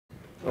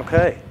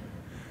Okay,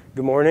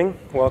 good morning.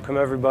 Welcome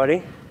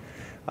everybody.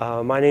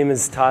 My name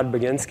is Todd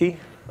Baginski.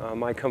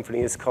 My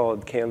company is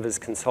called Canvas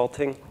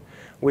Consulting.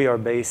 We are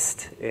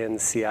based in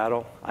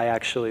Seattle. I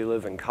actually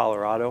live in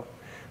Colorado.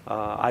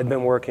 I've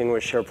been working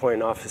with SharePoint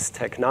and Office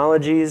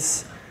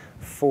technologies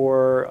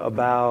for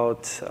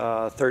about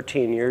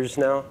 13 years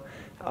now.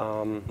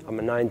 I'm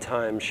a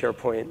 9-time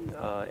SharePoint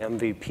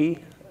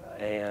MVP,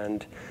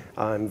 and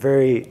I'm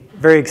very,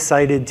 very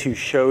excited to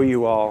show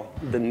you all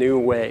the new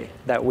way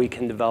that we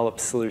can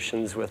develop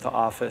solutions with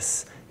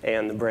Office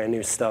and the brand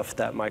new stuff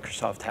that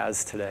Microsoft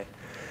has today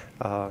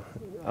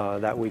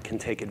that we can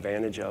take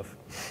advantage of.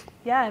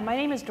 Yeah, and my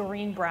name is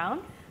Doreen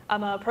Brown.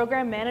 I'm a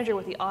program manager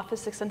with the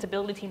Office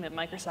Extensibility team at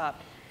Microsoft.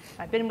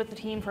 I've been with the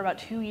team for about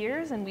 2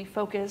 years, and we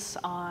focus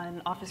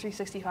on Office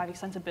 365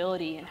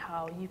 extensibility and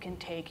how you can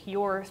take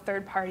your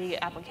third-party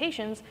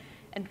applications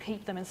and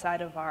keep them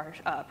inside of our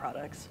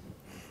products.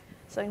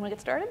 So you want to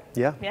get started?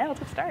 Yeah. Yeah, let's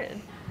get started.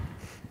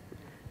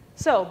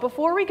 So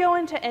before we go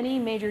into any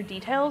major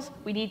details,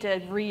 we need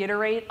to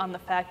reiterate on the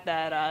fact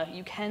that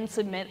you can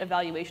submit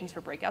evaluations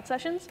for breakout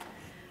sessions.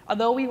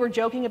 Although we were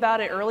joking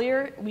about it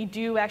earlier, we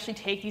do actually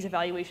take these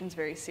evaluations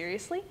very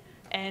seriously,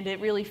 and it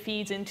really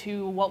feeds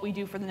into what we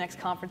do for the next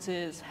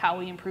conferences, how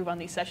we improve on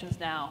these sessions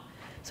now.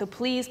 So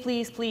please,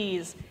 please,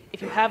 please,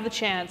 if you have the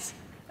chance,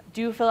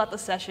 do fill out the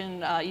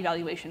session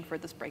evaluation for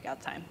this breakout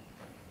time.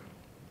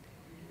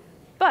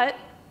 But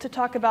to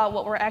talk about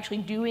what we're actually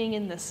doing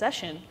in this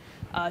session,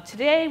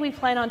 today we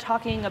plan on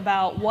talking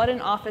about what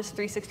an Office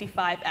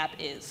 365 app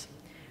is.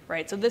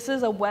 Right? So this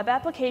is a web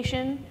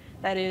application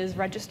that is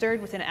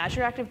registered within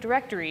Azure Active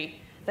Directory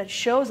that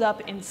shows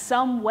up in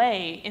some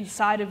way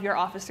inside of your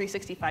Office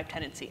 365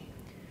 tenancy.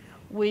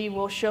 We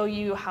will show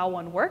you how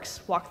one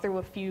works, walk through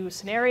a few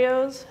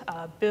scenarios,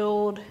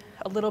 build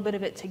a little bit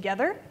of it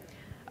together,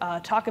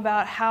 talk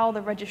about how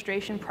the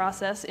registration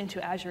process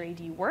into Azure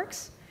AD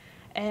works,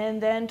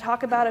 and then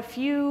talk about a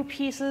few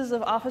pieces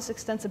of Office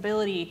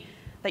extensibility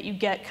that you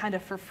get kind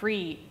of for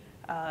free,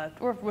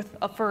 or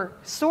for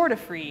sort of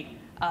free,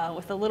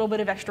 with a little bit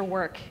of extra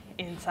work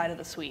inside of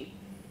the suite.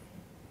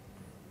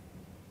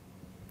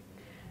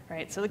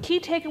 Right, so the key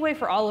takeaway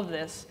for all of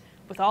this,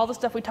 with all the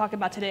stuff we talk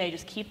about today,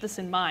 just keep this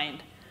in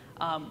mind.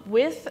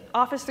 With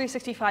Office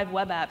 365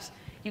 web apps,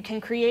 you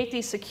can create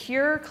these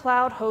secure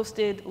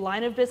cloud-hosted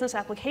line of business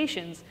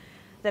applications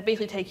that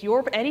basically take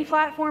any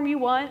platform you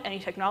want, any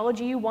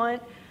technology you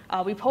want.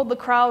 We polled the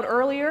crowd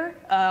earlier.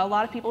 A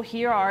lot of people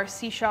here are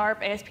C#,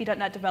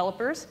 ASP.NET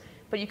developers,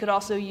 but you could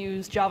also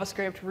use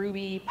JavaScript,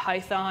 Ruby,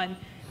 Python,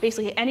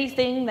 basically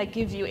anything that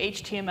gives you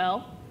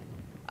HTML,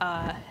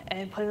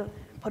 and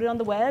put it on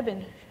the web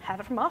and have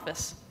it from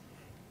Office.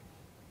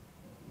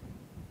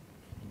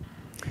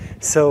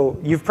 So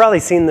you've probably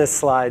seen this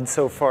slide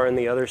so far in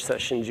the other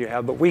sessions you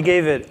have, but we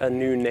gave it a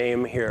new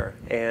name here.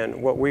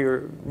 And what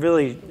we're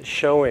really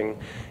showing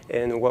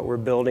and what we're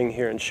building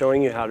here and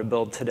showing you how to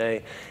build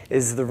today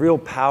is the real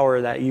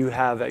power that you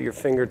have at your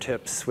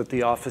fingertips with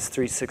the Office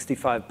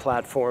 365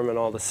 platform and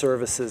all the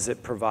services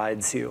it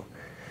provides you.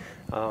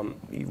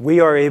 We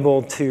are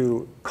able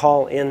to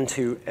call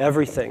into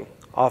everything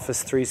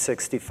Office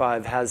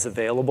 365 has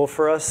available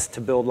for us to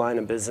build line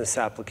of business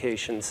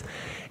applications.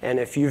 And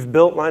if you've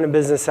built line of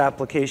business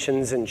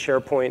applications in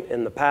SharePoint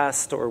in the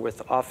past or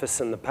with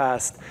Office in the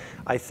past,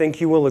 I think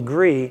you will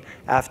agree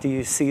after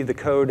you see the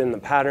code and the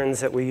patterns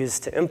that we use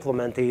to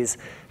implement these,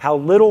 how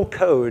little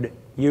code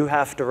you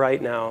have to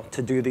write now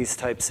to do these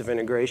types of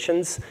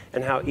integrations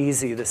and how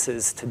easy this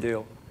is to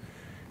do.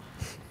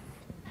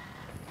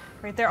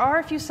 Right, there are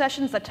a few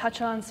sessions that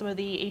touch on some of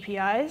the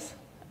APIs.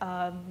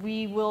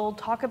 We will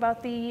talk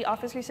about the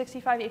Office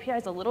 365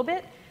 APIs a little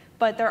bit,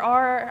 but there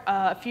are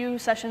a few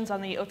sessions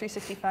on the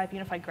O365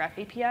 Unified Graph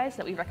APIs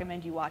that we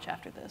recommend you watch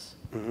after this.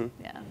 Mm-hmm.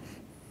 Yeah.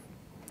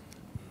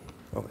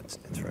 Oh, it's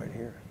right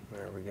here.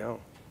 There we go.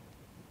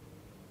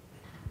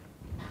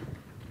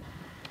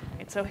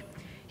 Right, so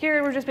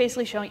here we're just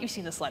basically showing, you've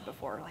seen this slide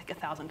before like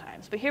 1,000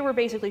 times, but here we're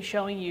basically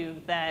showing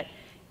you that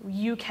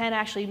you can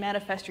actually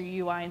manifest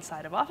your UI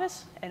inside of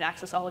Office and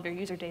access all of your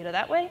user data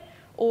that way.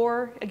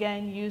 Or,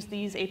 again, use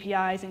these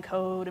APIs and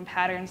code and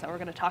patterns that we're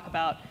going to talk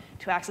about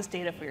to access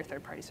data for your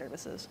third-party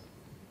services.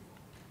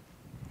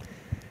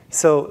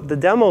 So the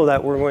demo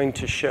that we're going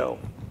to show,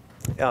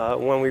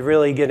 when we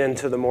really get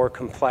into the more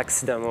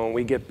complex demo, and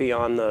we get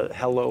beyond the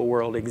hello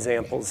world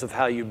examples of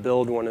how you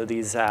build one of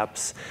these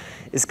apps,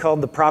 is called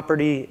the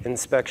Property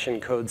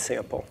Inspection Code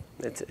Sample.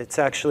 It's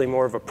actually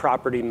more of a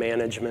property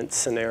management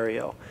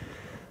scenario.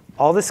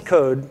 All this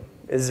code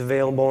is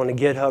available in a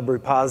GitHub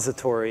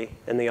repository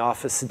in the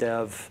Office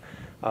Dev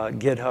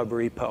GitHub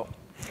repo.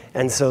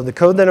 And so the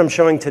code that I'm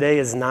showing today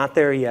is not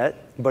there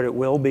yet, but it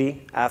will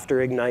be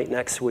after Ignite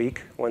next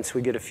week, once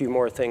we get a few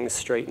more things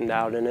straightened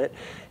out in it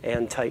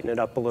and tighten it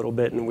up a little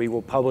bit, and we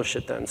will publish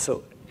it then.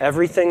 So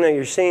everything that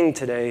you're seeing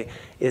today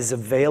is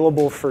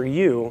available for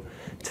you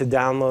to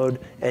download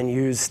and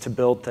use to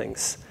build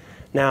things.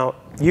 Now,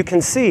 you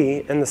can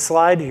see in the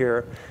slide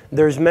here,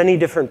 there's many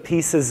different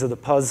pieces of the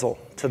puzzle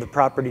to the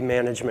property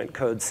management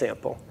code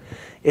sample.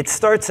 It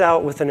starts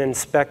out with an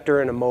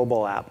inspector and a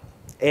mobile app.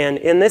 And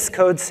in this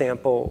code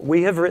sample,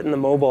 we have written the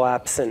mobile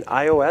apps in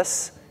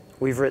iOS.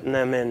 We've written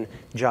them in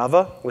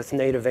Java with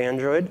native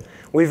Android.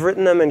 We've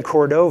written them in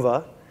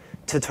Cordova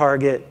to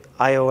target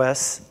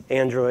iOS,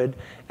 Android,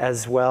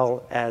 as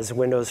well as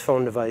Windows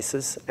Phone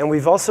devices. And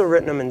we've also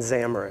written them in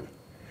Xamarin.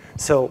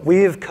 So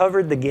we have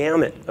covered the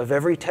gamut of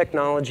every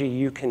technology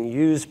you can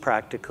use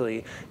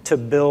practically to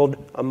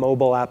build a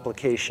mobile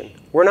application.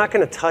 We're not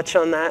going to touch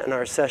on that in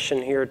our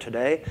session here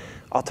today.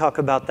 I'll talk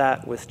about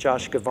that with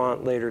Josh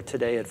Gavant later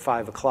today at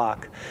 5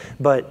 o'clock.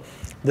 But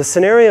the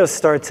scenario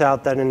starts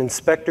out that an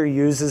inspector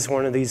uses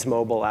one of these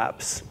mobile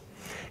apps.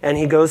 And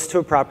he goes to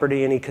a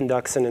property and he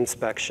conducts an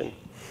inspection.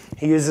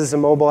 He uses a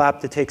mobile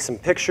app to take some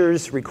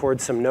pictures, record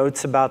some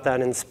notes about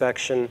that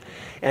inspection,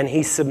 and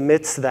he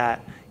submits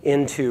that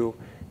into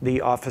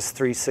the Office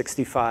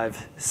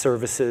 365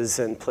 services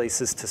and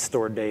places to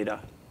store data.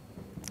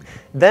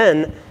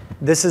 Then,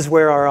 this is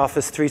where our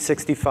Office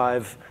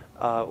 365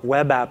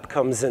 web app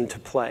comes into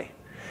play.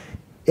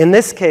 In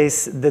this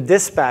case, the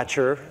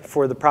dispatcher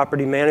for the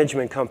property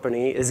management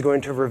company is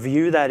going to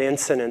review that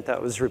incident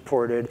that was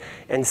reported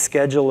and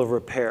schedule a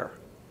repair.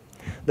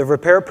 The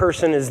repair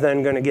person is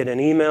then going to get an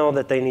email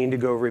that they need to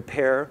go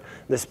repair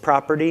this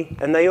property,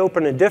 and they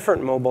open a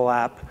different mobile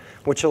app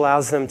which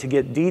allows them to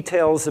get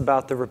details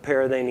about the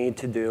repair they need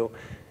to do.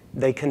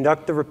 They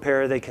conduct the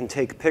repair, they can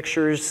take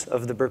pictures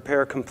of the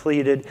repair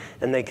completed,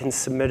 and they can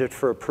submit it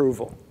for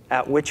approval.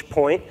 At which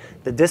point,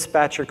 the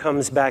dispatcher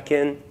comes back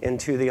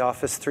into the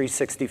Office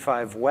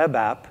 365 web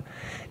app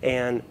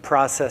and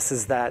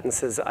processes that and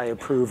says, I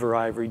approve or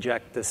I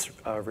reject this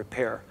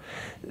repair.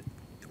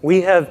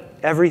 We have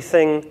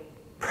everything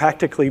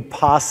practically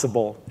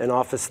possible in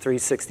Office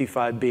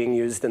 365 being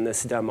used in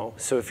this demo.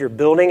 So if you're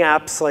building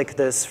apps like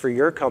this for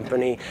your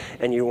company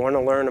and you want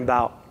to learn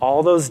about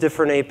all those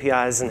different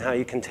APIs and how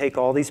you can take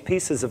all these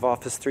pieces of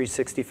Office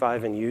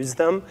 365 and use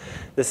them,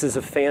 this is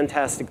a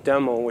fantastic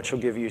demo which will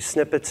give you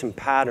snippets and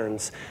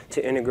patterns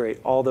to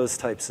integrate all those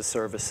types of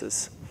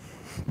services.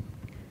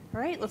 All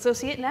right, let's go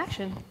see it in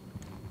action.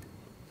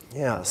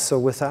 Yeah, so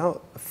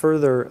without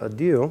further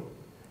ado,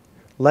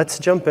 let's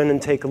jump in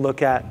and take a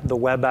look at the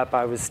web app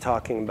I was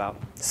talking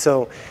about.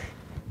 So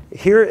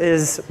here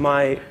is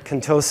my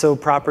Contoso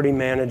property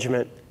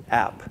management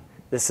app.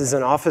 This is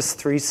an Office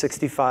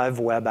 365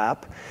 web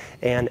app.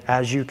 And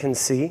as you can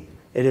see,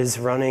 it is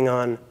running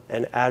on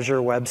an Azure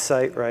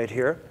website right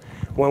here.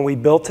 When we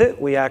built it,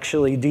 we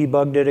actually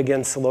debugged it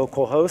against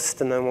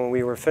localhost. And then when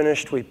we were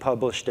finished, we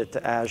published it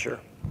to Azure.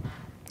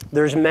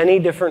 There's many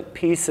different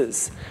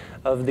pieces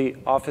of the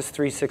Office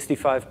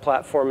 365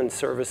 platform and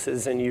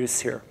services in use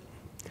here.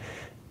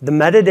 The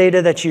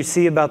metadata that you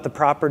see about the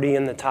property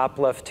in the top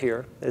left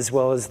here, as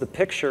well as the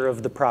picture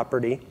of the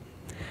property,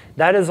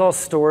 that is all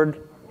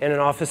stored in an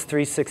Office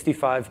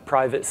 365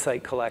 private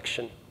site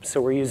collection.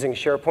 So we're using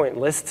SharePoint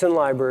lists and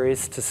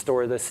libraries to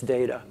store this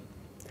data.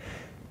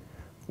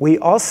 We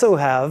also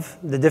have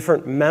the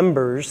different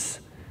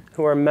members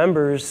who are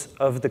members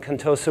of the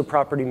Contoso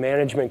Property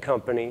Management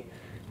Company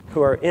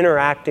who are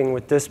interacting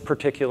with this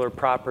particular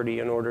property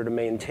in order to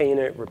maintain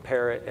it,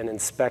 repair it, and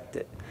inspect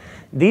it.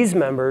 These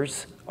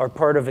members are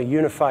part of a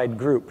unified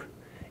group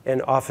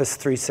in Office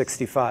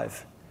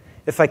 365.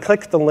 If I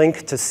click the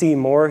link to see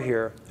more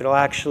here, it'll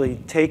actually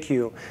take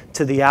you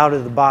to the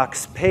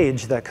out-of-the-box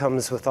page that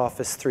comes with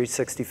Office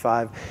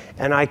 365,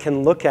 and I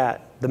can look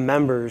at the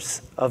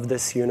members of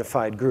this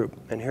unified group,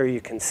 and here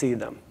you can see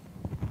them.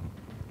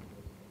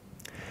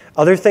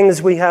 Other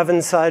things we have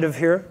inside of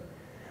here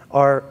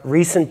are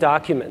recent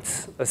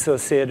documents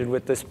associated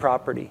with this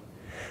property.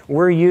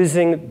 We're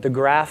using the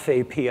Graph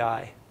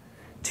API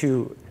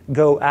to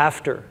go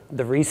after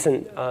the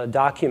recent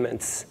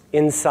documents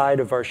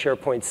inside of our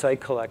SharePoint site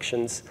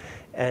collections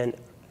and,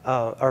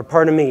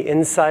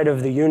 inside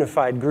of the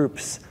unified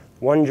groups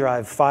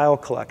OneDrive file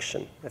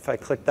collection. If I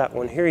click that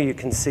one here, you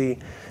can see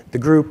the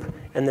group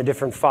and the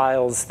different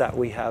files that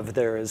we have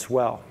there as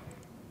well.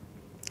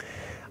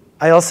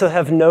 I also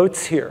have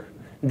notes here.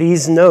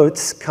 These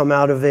notes come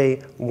out of a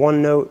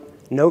OneNote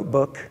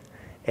notebook,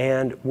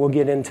 and we'll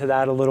get into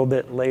that a little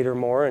bit later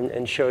more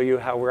and show you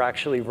how we're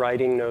actually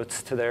writing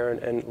notes to there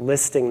and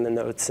listing the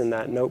notes in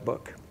that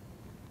notebook.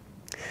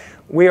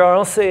 We are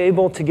also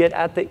able to get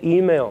at the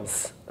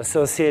emails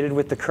associated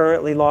with the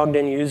currently logged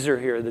in user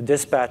here, the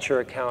dispatcher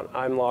account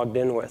I'm logged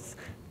in with.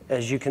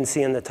 As you can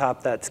see in the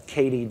top, that's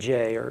Katie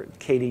J or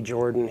Katie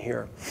Jordan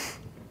here.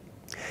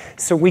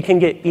 So we can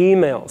get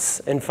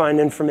emails and find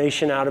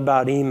information out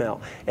about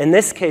email. In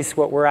this case,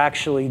 what we're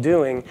actually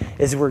doing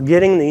is we're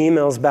getting the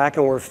emails back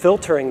and we're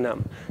filtering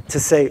them to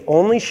say,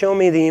 only show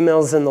me the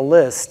emails in the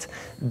list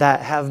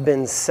that have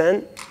been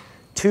sent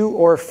to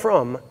or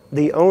from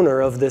the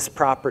owner of this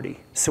property.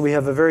 So we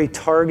have a very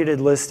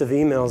targeted list of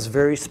emails,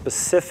 very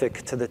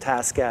specific to the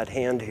task at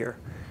hand here.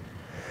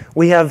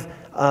 We have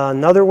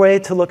another way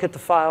to look at the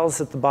files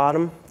at the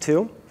bottom,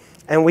 too.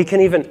 And we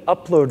can even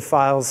upload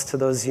files to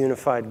those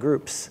unified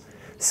groups.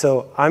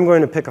 So I'm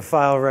going to pick a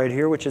file right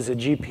here, which is a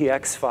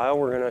GPX file.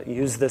 We're going to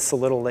use this a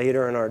little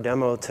later in our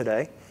demo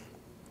today.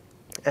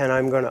 and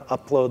I'm going to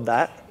upload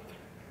that.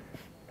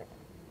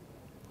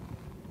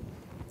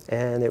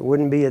 And it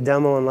wouldn't be a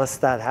demo unless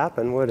that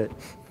happened, would it?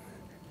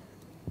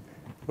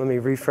 Let me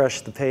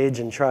refresh the page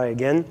and try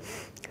again.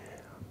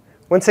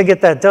 Once I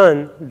get that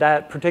done,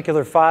 that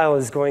particular file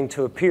is going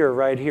to appear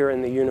right here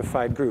in the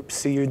unified group.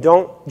 So you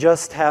don't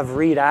just have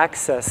read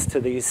access to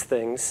these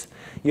things.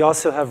 You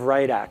also have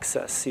write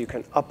access. So you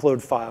can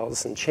upload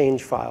files and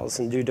change files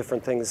and do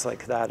different things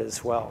like that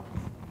as well.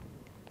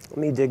 Let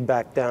me dig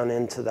back down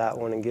into that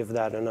one and give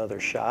that another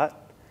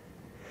shot.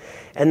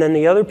 And then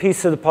the other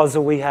piece of the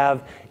puzzle we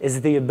have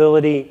is the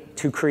ability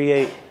to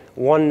create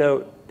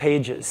OneNote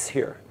pages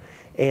here.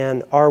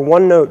 And our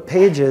OneNote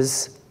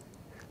pages,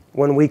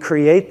 when we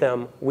create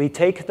them, we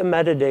take the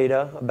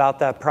metadata about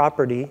that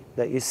property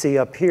that you see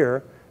up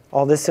here.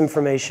 All this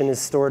information is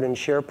stored in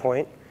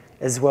SharePoint,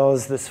 as well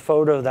as this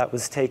photo that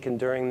was taken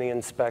during the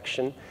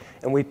inspection.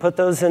 And we put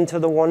those into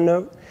the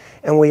OneNote.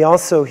 And we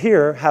also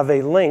here have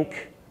a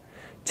link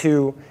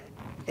to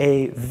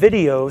a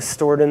video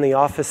stored in the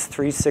Office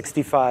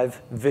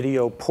 365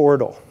 video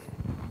portal.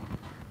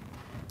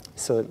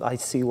 So I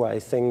see why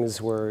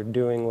things were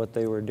doing what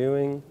they were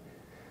doing.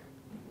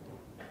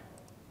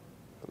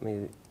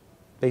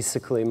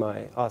 Basically,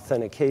 my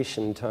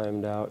authentication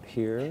timed out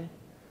here.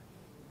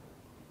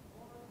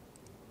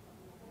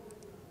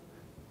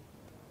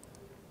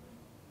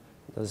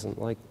 Doesn't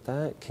like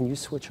that. Can you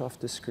switch off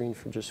the screen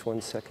for just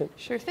 1 second?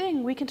 Sure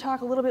thing. We can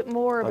talk a little bit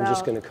more about... I'm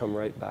just going to come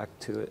right back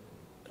to it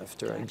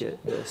after I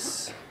get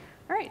this.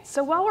 All right.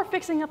 So while we're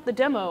fixing up the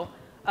demo,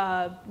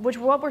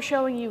 what we're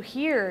showing you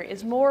here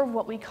is more of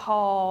what we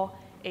call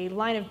a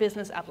line of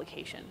business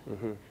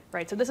application.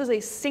 Right, so this is a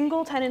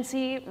single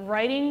tenancy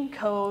writing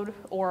code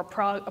or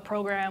a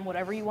program,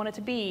 whatever you want it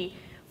to be,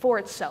 for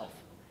itself.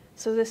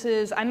 So this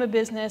is, I'm a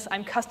business,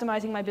 I'm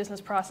customizing my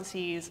business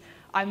processes,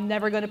 I'm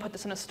never going to put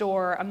this in a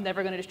store, I'm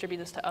never going to distribute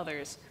this to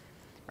others.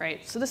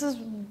 Right, so this is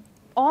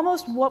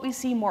almost what we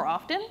see more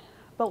often,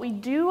 but we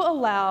do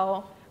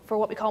allow for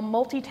what we call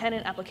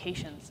multi-tenant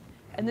applications.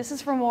 And this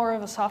is for more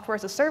of a software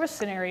as a service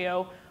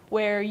scenario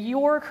where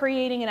you're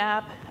creating an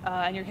app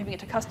and you're giving it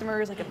to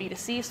customers, like a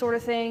B2C sort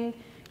of thing.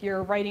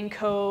 You're writing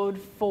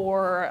code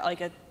for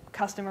like a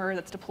customer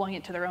that's deploying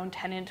it to their own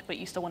tenant, but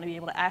you still want to be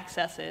able to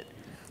access it,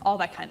 all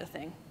that kind of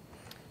thing.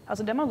 How's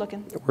the demo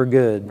looking? We're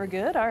good. We're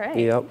good? All right.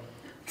 Yep.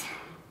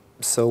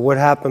 So what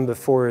happened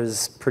before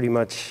is pretty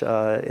much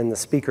in the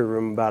speaker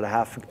room about a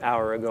half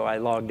hour ago, I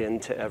logged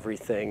into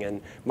everything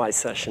and my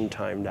session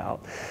timed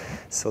out.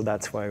 So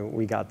that's why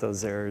we got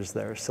those errors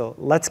there. So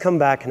let's come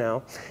back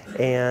now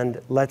and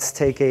let's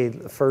take a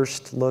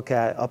first look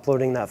at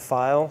uploading that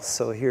file.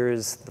 So here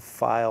is the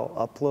file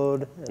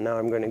upload, and now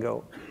I'm going to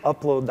go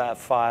upload that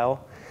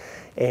file.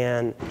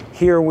 And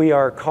here we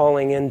are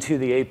calling into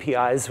the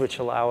APIs, which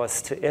allow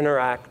us to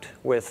interact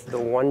with the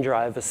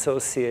OneDrive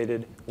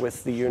associated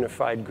with the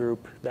unified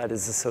group that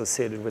is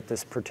associated with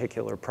this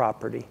particular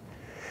property.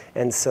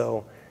 And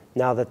so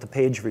now that the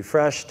page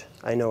refreshed,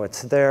 I know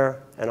it's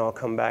there, and I'll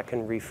come back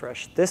and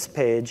refresh this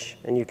page,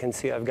 and you can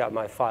see I've got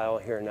my file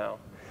here now.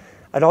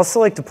 I'd also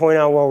like to point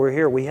out while we're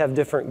here, we have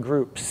different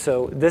groups.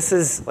 So this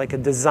is like a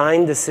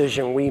design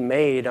decision we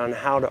made on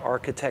how to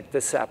architect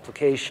this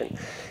application.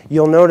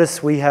 You'll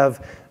notice we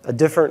have a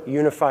different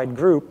unified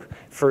group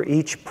for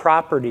each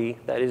property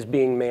that is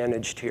being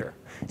managed here.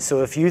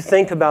 So if you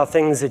think about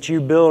things that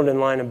you build in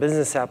line of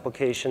business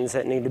applications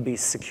that need to be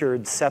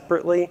secured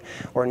separately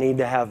or need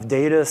to have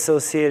data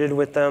associated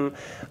with them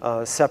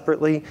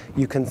separately,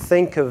 you can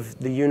think of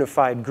the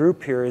unified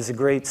group here as a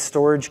great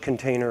storage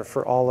container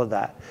for all of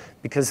that.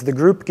 Because the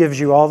group gives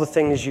you all the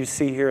things you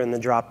see here in the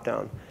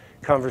dropdown.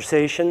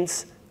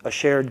 Conversations, a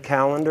shared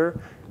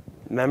calendar,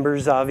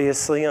 members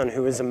obviously on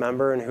who is a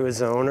member and who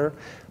is an owner,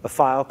 a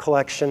file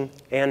collection,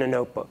 and a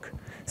notebook.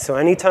 So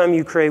anytime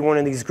you create one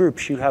of these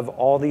groups, you have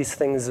all these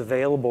things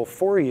available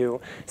for you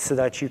so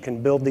that you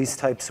can build these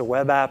types of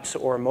web apps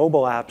or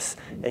mobile apps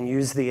and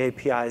use the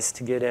APIs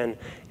to get in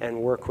and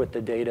work with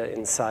the data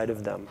inside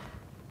of them.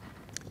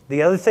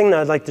 The other thing that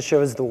I'd like to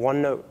show is the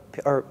OneNote,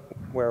 or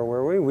where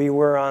were we? We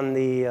were on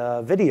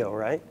the video,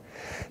 right?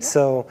 Yeah.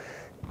 So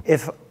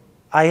if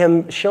I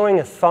am showing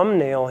a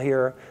thumbnail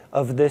here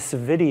of this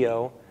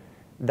video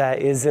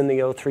that is in the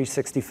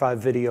O365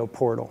 video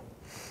portal.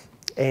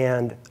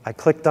 And I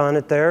clicked on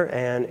it there,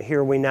 and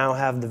here we now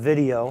have the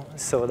video.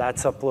 So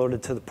that's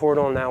uploaded to the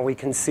portal. Now we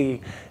can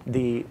see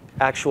the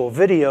actual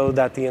video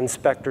that the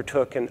inspector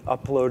took and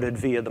uploaded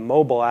via the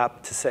mobile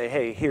app to say,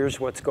 hey, here's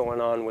what's going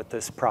on with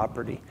this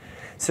property.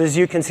 So as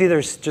you can see,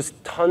 there's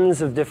just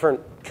tons of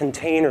different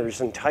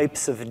containers and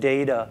types of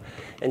data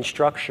and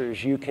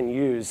structures you can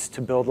use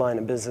to build line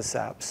of business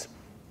apps.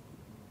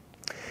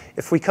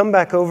 If we come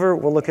back over,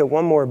 we'll look at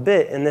one more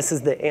bit, and this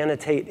is the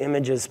annotate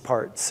images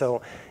part.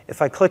 So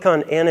if I click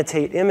on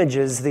annotate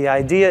images, the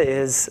idea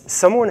is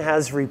someone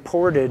has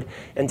reported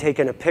and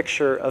taken a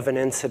picture of an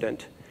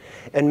incident.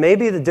 And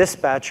maybe the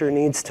dispatcher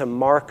needs to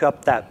mark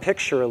up that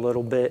picture a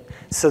little bit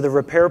so the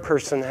repair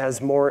person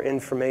has more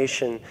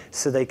information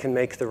so they can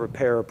make the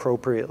repair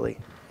appropriately.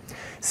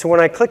 So when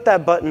I click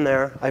that button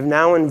there, I've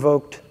now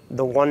invoked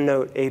the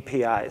OneNote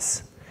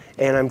APIs.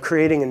 And I'm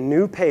creating a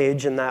new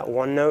page in that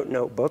OneNote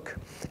notebook.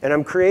 And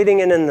I'm creating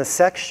it in the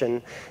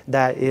section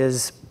that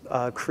is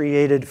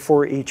created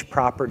for each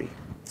property.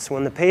 So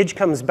when the page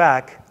comes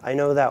back, I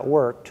know that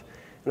worked.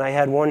 And I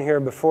had one here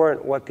before,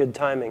 and what good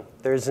timing.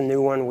 There's a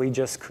new one we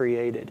just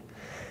created.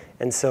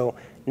 And so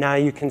now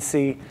you can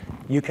see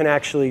you can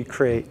actually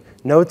create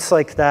notes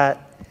like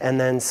that, and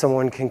then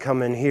someone can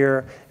come in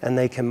here and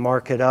they can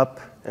mark it up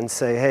and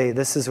say, hey,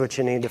 this is what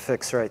you need to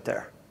fix right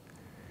there.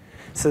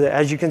 So that,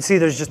 as you can see,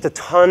 there's just a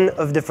ton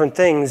of different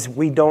things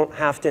we don't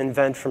have to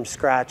invent from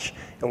scratch,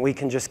 and we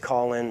can just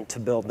call in to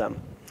build them.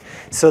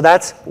 So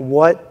that's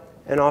what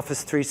an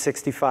Office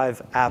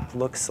 365 app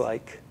looks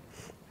like.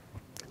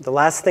 The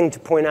last thing to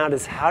point out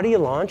is, how do you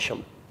launch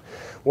them?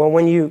 Well,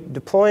 when you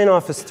deploy an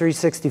Office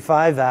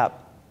 365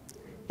 app,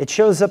 it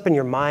shows up in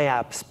your My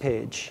Apps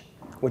page,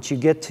 which you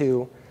get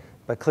to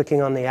by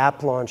clicking on the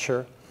app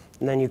launcher,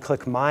 and then you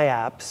click My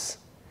Apps.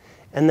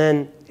 And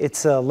then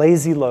it's a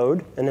lazy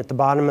load, and at the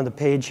bottom of the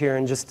page here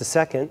in just a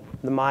second,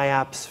 the My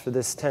Apps for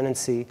this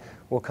tenancy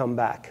will come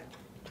back.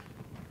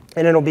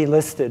 And it'll be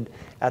listed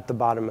at the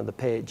bottom of the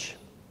page.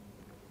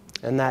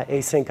 And that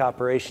async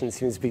operation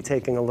seems to be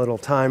taking a little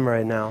time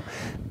right now.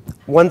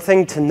 One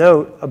thing to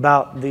note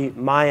about the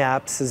My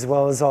Apps, as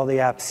well as all the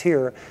apps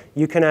here,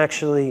 you can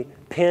actually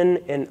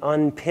pin and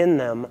unpin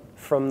them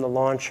from the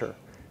launcher.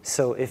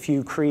 So if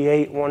you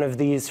create one of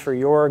these for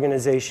your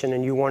organization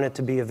and you want it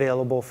to be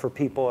available for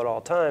people at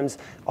all times,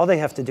 all they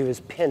have to do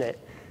is pin it,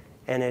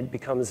 and it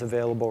becomes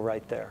available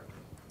right there.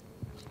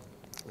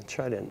 I'll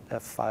try to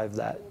F5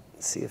 that,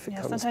 see if it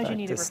comes back this time. Sometimes you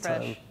need to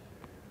refresh.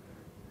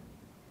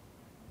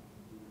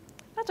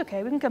 That's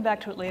okay, we can come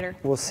back to it later.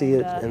 We'll see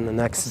it in the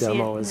next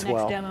demo as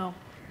well. Demo.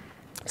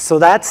 So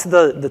that's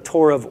the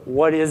tour of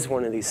what is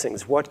one of these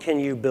things. What can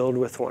you build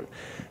with one?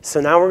 So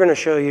now we're going to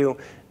show you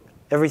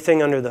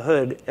everything under the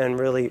hood and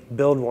really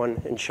build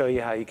one and show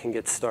you how you can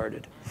get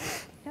started.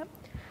 Yep.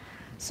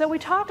 So we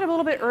talked a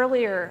little bit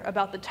earlier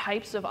about the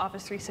types of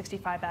Office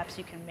 365 apps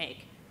you can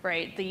make,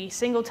 right? The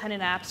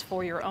single-tenant apps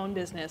for your own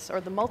business, or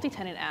the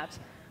multi-tenant apps,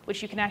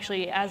 which you can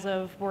actually, as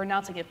of we're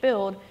announcing it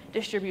build,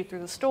 distribute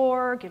through the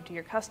store, give to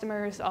your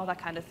customers, all that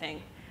kind of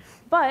thing.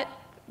 But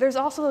there's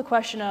also the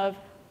question of,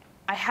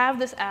 I have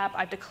this app,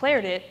 I've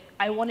declared it,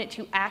 I want it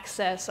to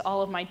access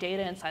all of my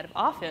data inside of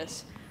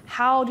Office.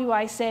 How do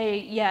I say,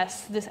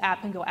 yes, this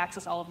app can go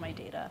access all of my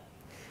data?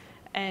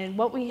 And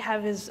what we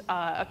have is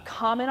a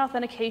common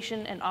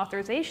authentication and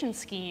authorization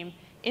scheme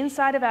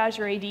inside of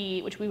Azure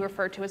AD, which we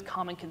refer to as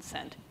common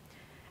consent.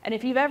 And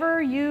if you've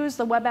ever used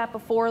the web app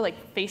before,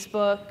 like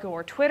Facebook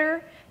or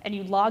Twitter, and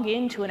you log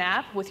into an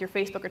app with your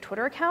Facebook or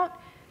Twitter account,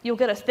 you'll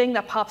get a thing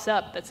that pops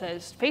up that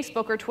says,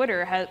 Facebook or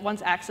Twitter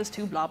wants access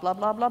to blah, blah,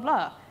 blah, blah,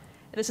 blah.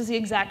 And this is the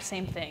exact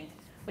same thing.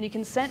 When you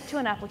consent to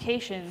an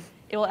application,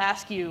 it will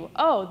ask you,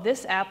 oh,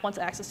 this app wants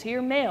access to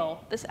your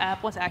mail. This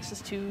app wants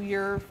access to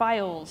your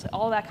files,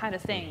 all that kind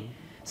of thing.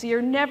 So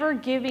you're never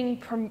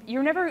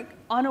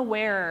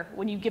unaware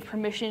when you give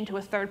permission to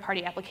a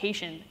third-party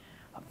application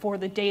for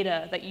the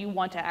data that you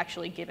want to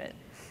actually give it.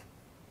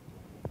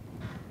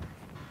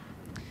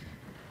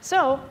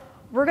 So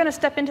we're going to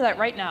step into that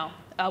right now.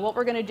 What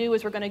we're going to do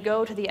is we're going to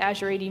go to the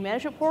Azure AD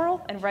Management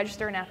Portal and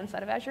register an app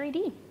inside of Azure AD.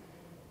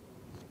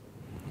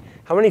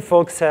 How many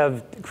folks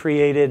have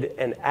created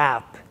an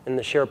app in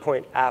the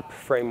SharePoint app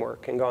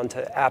framework and gone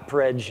to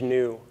appreg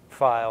new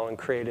file and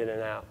created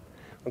an app?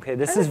 Okay,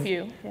 this is a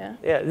few, yeah.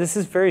 Yeah, this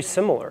is very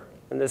similar.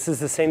 And this is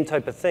the same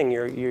type of thing.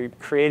 You're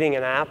creating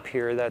an app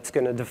here that's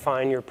going to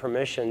define your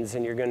permissions,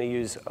 and you're going to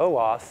use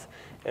OAuth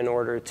in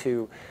order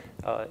to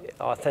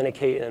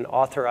authenticate and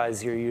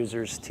authorize your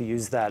users to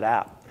use that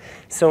app.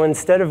 So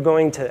instead of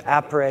going to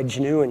appreg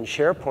new in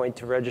SharePoint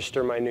to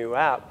register my new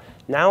app,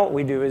 now what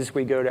we do is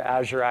we go to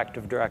Azure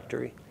Active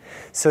Directory.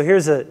 So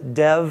here's a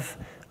dev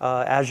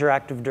Azure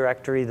Active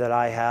Directory that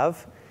I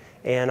have.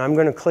 And I'm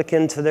going to click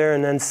into there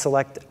and then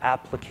select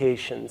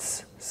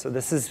Applications. So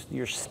this is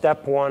your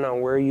step one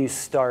on where you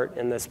start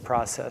in this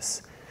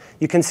process.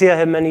 You can see I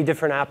have many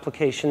different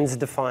applications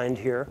defined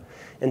here.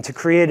 And to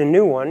create a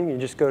new one, you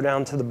just go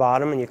down to the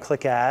bottom and you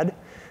click Add. And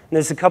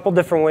there's a couple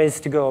different ways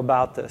to go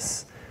about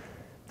this.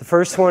 The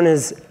first one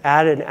is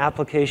add an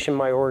application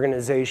my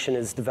organization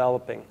is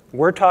developing.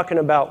 We're talking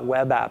about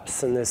web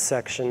apps in this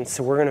section,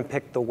 so we're going to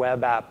pick the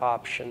web app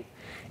option.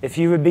 If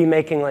you would be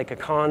making like a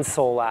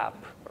console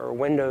app, or a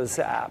Windows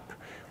app,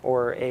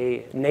 or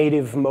a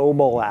native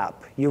mobile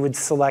app, you would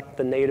select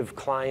the native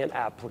client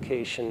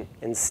application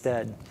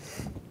instead.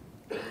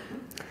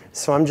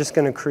 So I'm just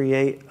going to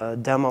create a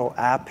demo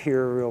app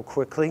here real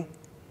quickly.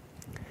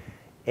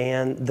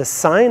 And the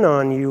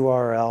sign-on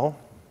URL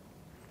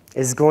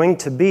is going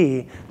to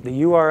be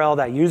the URL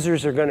that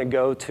users are going to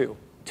go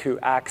to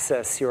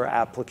access your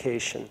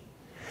application.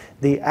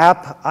 The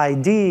app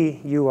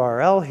ID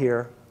URL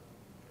here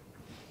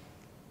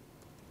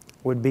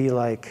would be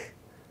like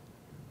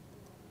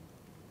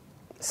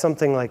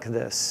something like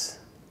this.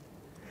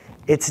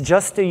 It's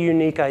just a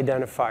unique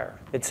identifier.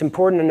 It's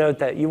important to note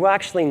that you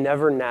actually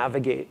never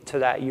navigate to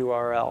that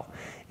URL.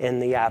 in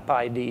the app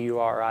ID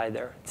URI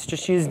there. It's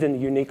just used to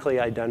uniquely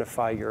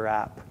identify your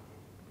app.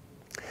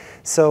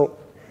 So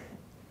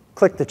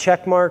click the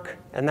check mark,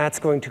 and that's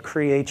going to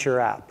create your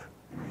app.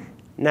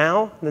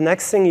 Now, the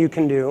next thing you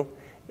can do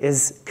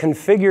is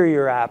configure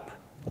your app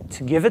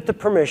to give it the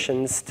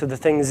permissions to the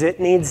things it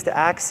needs to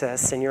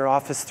access in your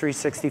Office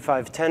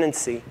 365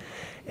 tenancy,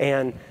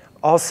 and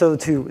also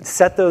to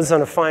set those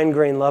on a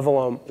fine-grained level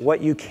on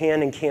what you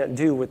can and can't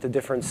do with the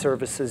different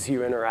services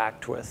you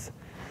interact with.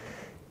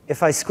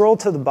 If I scroll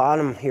to the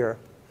bottom here,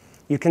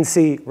 you can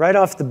see right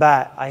off the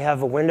bat, I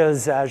have a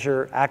Windows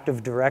Azure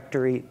Active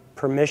Directory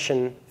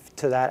permission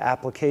to that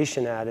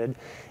application added,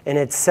 and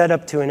it's set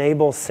up to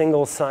enable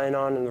single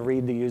sign-on and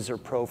read the user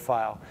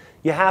profile.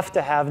 You have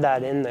to have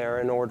that in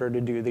there in order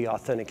to do the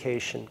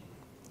authentication.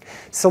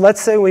 So let's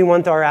say we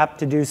want our app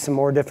to do some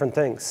more different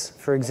things.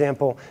 For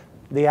example,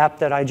 the app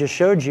that I just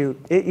showed you,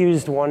 it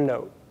used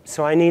OneNote.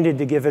 So I needed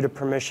to give it a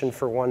permission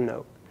for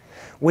OneNote.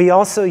 We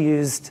also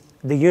used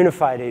the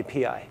Unified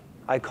API.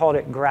 I called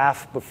it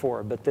Graph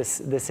before, but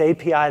this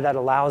API that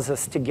allows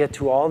us to get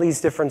to all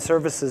these different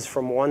services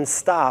from one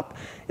stop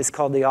is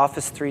called the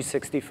Office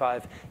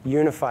 365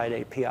 Unified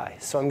API.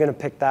 So I'm going to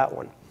pick that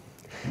one.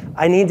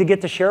 I need to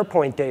get the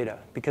SharePoint data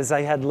because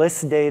I had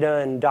list data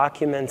and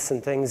documents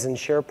and things in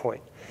SharePoint.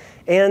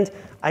 And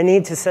I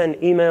need to send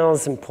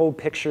emails and pull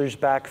pictures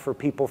back for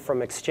people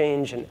from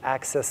Exchange and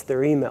access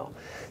their email.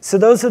 So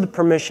those are the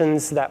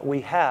permissions that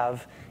we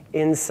have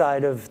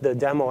inside of the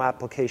demo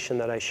application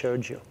that I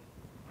showed you.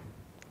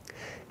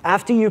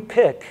 After you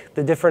pick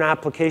the different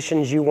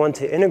applications you want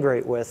to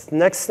integrate with, the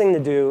next thing to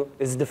do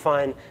is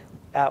define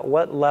at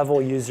what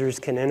level users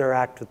can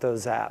interact with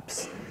those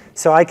apps.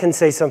 So I can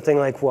say something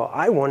like, well,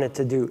 I want it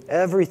to do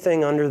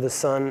everything under the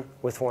sun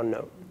with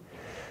OneNote.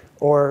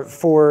 Or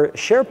for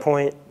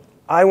SharePoint,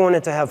 I want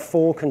it to have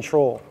full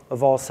control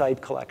of all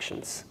site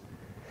collections.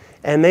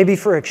 And maybe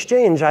for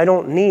Exchange, I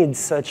don't need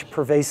such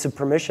pervasive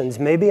permissions.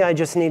 Maybe I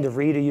just need to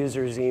read a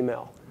user's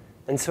email.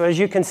 And so as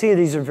you can see,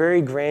 these are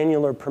very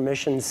granular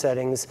permission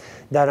settings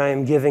that I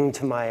am giving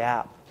to my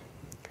app.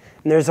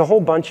 And there's a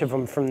whole bunch of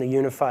them from the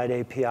Unified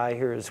API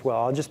here as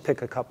well. I'll just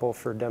pick a couple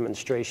for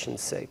demonstration's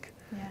sake.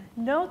 Yeah.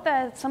 Note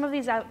that some of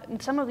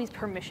these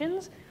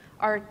permissions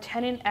are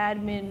tenant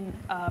admin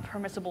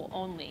permissible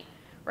only.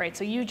 Right,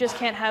 so you just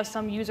can't have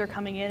some user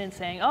coming in and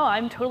saying, oh,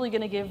 I'm totally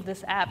going to give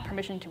this app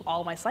permission to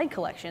all my site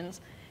collections,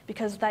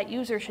 because that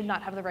user should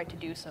not have the right to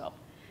do so.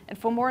 And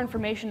for more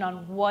information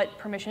on what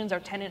permissions are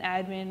tenant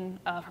admin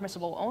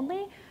permissible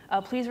only,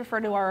 please refer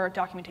to our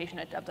documentation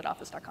at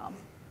dev.office.com.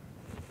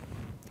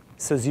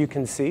 So as you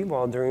can see,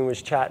 while Doreen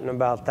was chatting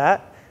about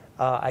that,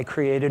 I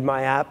created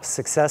my app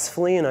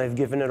successfully, and I've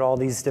given it all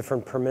these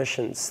different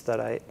permissions that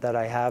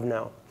I have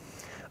now.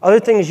 Other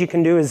things you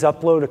can do is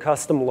upload a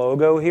custom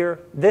logo here.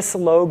 This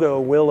logo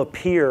will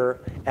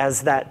appear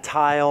as that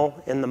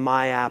tile in the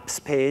My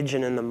Apps page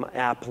and in the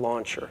app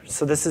launcher.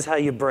 So this is how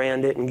you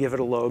brand it and give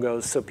it a logo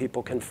so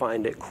people can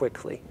find it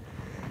quickly.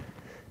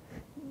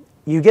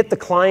 You get the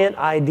client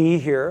ID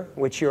here,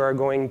 which you are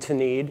going to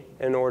need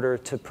in order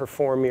to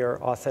perform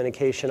your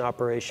authentication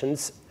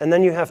operations. And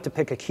then you have to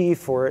pick a key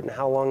for it and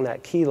how long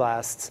that key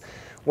lasts.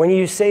 When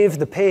you save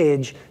the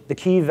page, the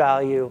key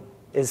value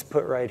is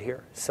put right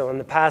here. So in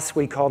the past,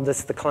 we called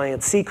this the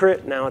client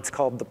secret. Now it's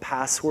called the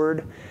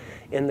password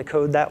in the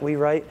code that we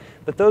write.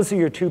 But those are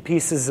your two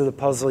pieces of the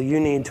puzzle you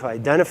need to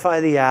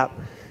identify the app,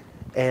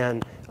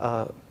 and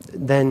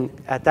then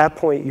at that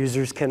point,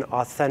 users can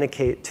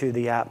authenticate to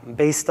the app.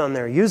 Based on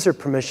their user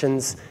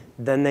permissions,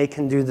 then they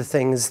can do the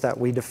things that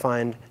we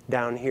defined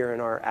down here in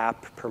our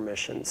app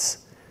permissions.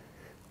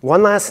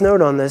 One last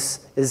note on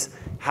this is,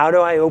 how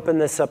do I open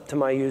this up to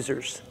my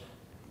users?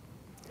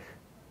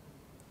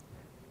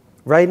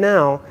 Right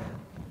now,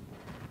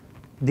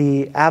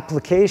 the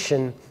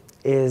application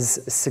is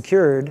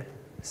secured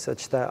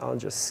such that I'll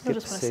just skip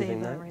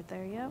saving that. Right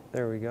there, yep.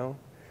 There we go.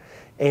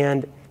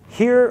 And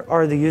here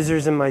are the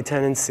users in my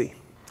tenancy.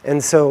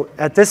 And so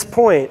at this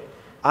point,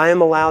 I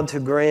am allowed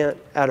to grant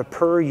at a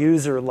per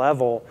user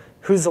level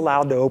who's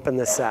allowed to open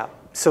this app.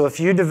 So if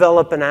you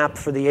develop an app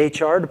for the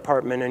HR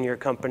department in your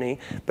company,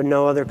 but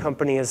no other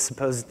company is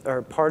supposed,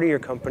 or part of your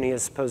company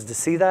is supposed to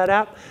see that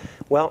app,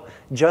 well,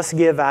 just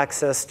give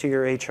access to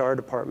your HR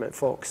department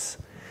folks.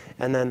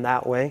 And then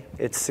that way,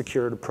 it's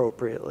secured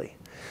appropriately.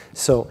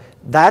 So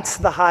that's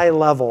the high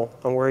level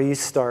on where you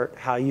start,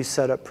 how you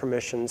set up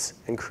permissions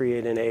and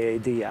create an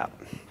AAD app.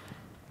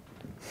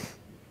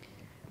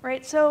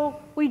 Right,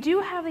 so we do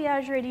have the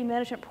Azure AD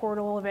Management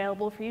Portal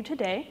available for you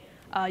today.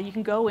 You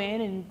can go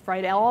in and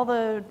write all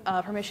the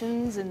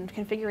permissions and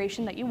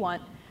configuration that you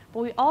want. But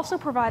we also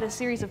provide a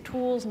series of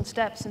tools and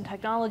steps and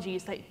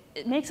technologies that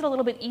it makes it a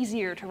little bit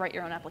easier to write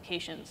your own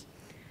applications.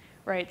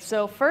 Right,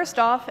 so first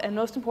off, and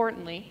most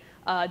importantly,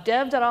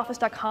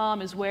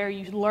 dev.office.com is where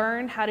you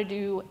learn how to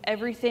do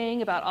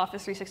everything about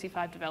Office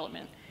 365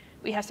 development.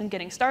 We have some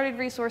getting started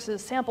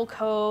resources, sample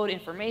code,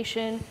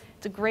 information.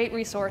 It's a great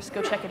resource.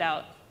 Go check it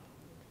out.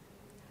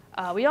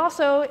 We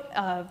also,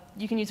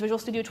 you can use Visual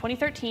Studio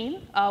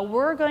 2013.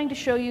 We're going to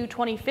show you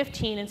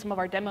 2015 in some of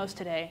our demos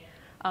today.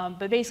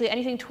 But basically,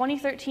 anything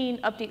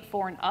 2013 Update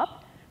 4 and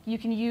up, you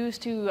can use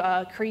to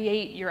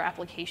create your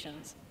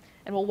applications.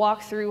 And we'll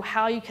walk through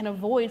how you can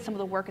avoid some of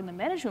the work in the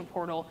management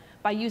portal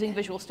by using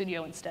Visual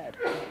Studio instead.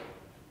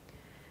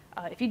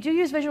 If you do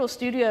use Visual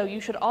Studio,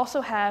 you should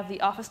also have the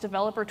Office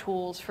Developer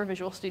Tools for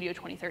Visual Studio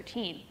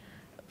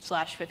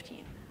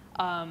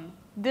 2013/15.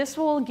 This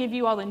will give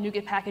you all the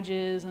NuGet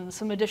packages and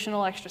some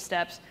additional extra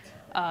steps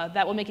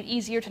that will make it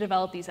easier to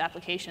develop these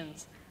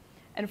applications.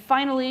 And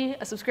finally,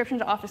 a subscription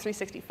to Office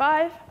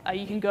 365.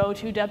 You can go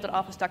to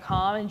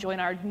dev.office.com and join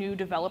our new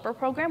developer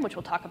program, which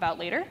we'll talk about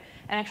later,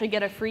 and actually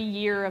get a free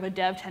year of a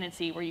dev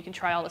tenancy where you can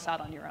try all this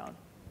out on your own.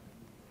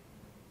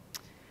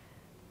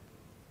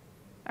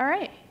 All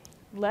right,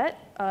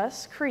 let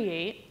us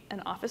create an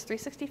Office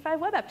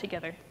 365 web app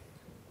together.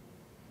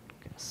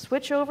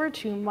 Switch over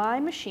to my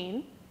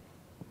machine.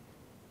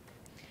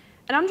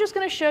 And I'm just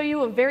going to show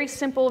you a very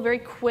simple, very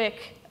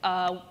quick,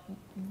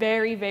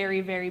 very,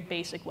 very, very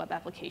basic web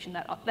application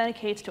that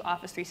authenticates to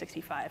Office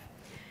 365.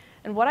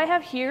 And what I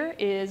have here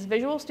is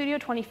Visual Studio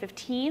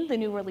 2015, the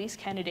new release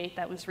candidate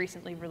that was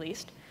recently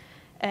released.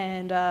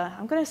 And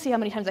I'm going to see how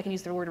many times I can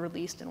use the word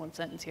released in one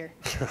sentence here.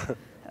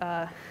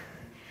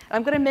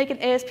 I'm going to make an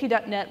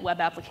ASP.NET web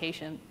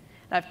application.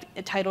 I've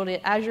titled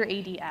it Azure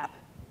AD App.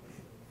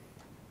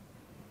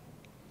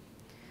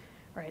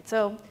 All right,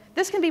 so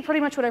this can be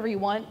pretty much whatever you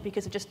want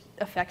because it just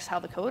affects how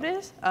the code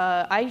is.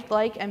 I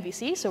like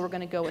MVC, so we're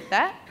going to go with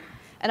that.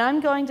 And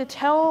I'm going to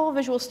tell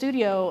Visual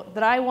Studio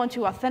that I want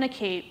to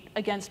authenticate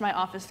against my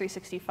Office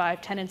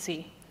 365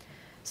 tenancy.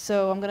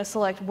 So I'm going to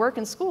select Work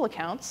and School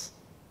Accounts.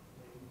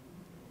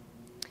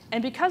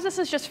 And because this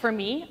is just for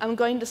me, I'm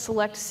going to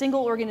select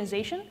Single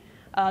Organization.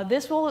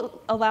 This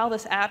will allow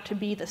this app to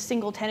be the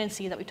single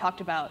tenancy that we talked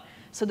about.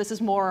 So this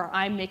is more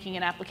I'm making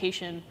an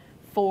application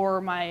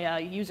for my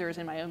users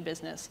in my own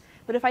business.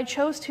 But if I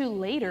chose to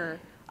later,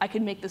 I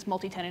could make this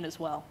multi-tenant as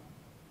well.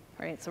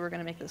 Right, so we're going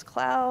to make this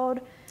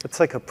cloud. It's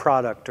like a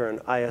product or an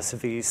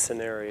ISV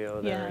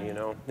scenario there, Yeah. you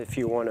know. If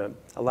you want to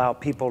allow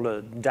people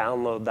to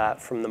download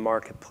that from the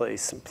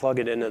marketplace and plug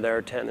it into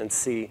their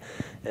tenancy,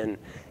 and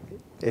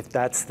if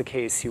that's the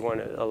case, you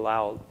want to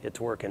allow it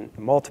to work in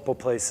multiple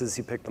places,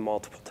 you pick the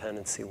multiple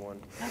tenancy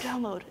one. No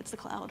download, it's the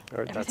cloud.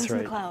 That's right, in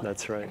the cloud.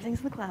 that's right. Everything's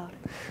in the cloud.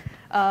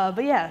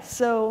 But yeah,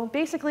 so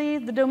basically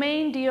the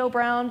domain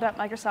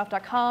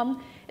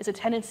dobrown.microsoft.com is a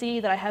tenancy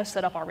that I have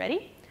set up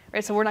already.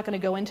 Right, so we're not going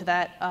to go into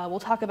that. We'll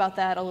talk about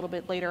that a little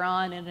bit later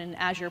on in an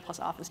Azure plus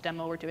Office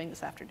demo we're doing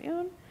this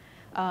afternoon.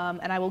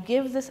 And I will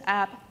give this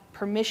app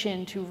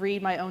permission to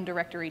read my own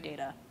directory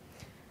data.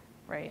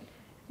 Right.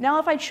 Now,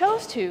 if I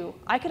chose to,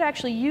 I could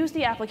actually use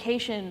the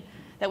application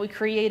that we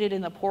created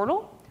in the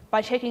portal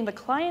by taking the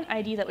client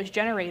ID that was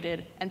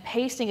generated and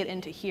pasting it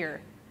into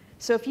here.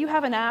 So if you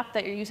have an app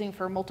that you're using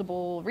for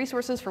multiple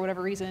resources for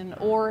whatever reason,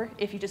 or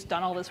if you've just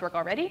done all this work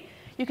already,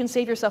 you can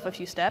save yourself a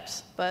few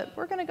steps, but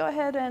we're going to go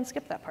ahead and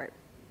skip that part.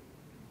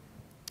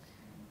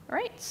 All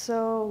right,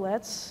 so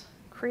let's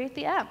create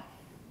the app.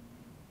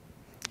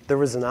 There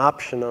was an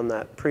option on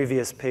that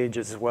previous page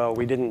as well.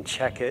 We didn't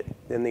check it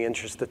in the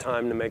interest of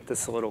time to make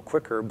this a little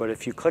quicker, but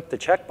if you click the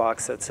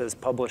checkbox that says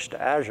Publish to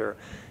Azure,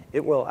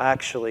 it will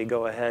actually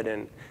go ahead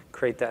and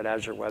create that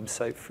Azure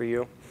website for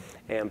you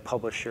and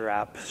publish your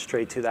app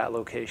straight to that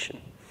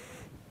location.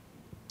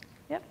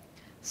 Yep.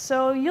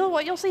 So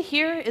what you'll see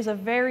here is a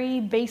very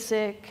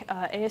basic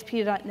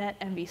ASP.NET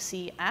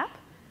MVC app.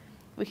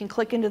 We can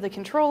click into the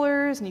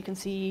controllers, and you can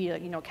see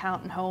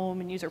account and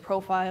home and user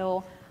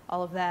profile,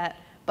 all of that.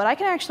 But I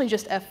can actually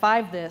just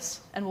F5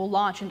 this, and we'll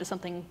launch into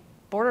something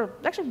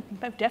actually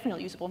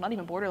definitely usable, not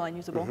even borderline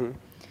usable. Mm-hmm.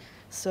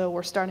 So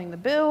we're starting the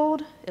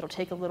build. It'll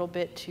take a little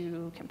bit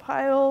to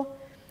compile.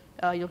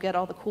 You'll get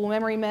all the cool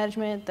memory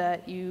management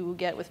that you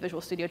get with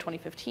Visual Studio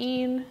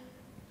 2015.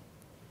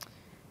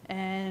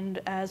 And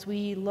as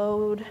we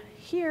load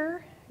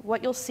here,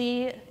 what you'll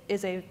see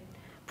is a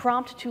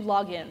prompt to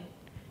log in,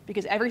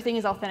 because everything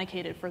is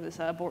authenticated for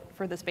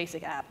this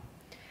basic app.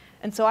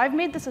 And so I've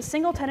made this a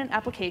single tenant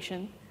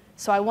application.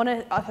 So I want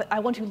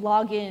to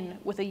log in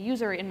with a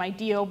user in my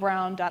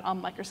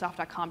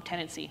dobrown.onmicrosoft.com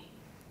tenancy.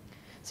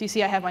 So you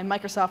see I have my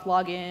Microsoft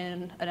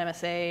login, an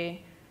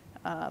MSA,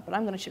 but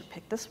I'm going to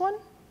pick this one.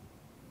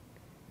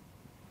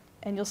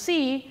 And you'll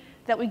see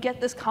that we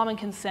get this common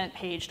consent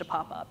page to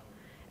pop up.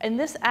 And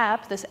this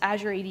app, this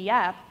Azure AD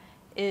app,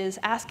 is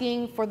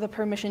asking for the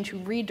permission to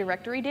read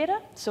directory data,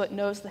 so it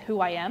knows who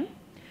I am.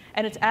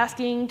 And it's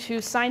asking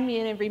to sign me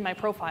in and read my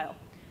profile.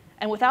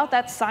 And without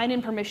that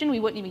sign-in permission,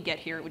 we wouldn't even get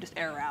here. It would just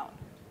error out.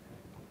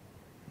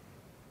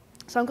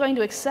 So I'm going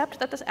to accept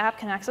that this app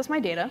can access my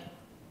data.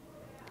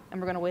 And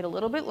we're going to wait a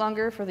little bit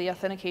longer for the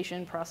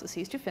authentication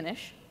processes to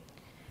finish.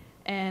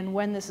 And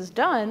when this is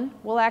done,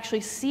 we'll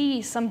actually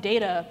see some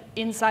data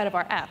inside of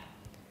our app.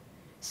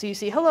 So you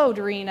see, hello,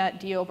 Doreen at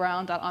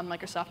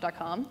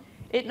dobrown.onmicrosoft.com.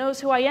 It knows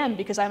who I am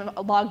because I'm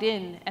logged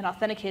in and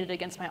authenticated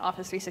against my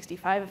Office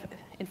 365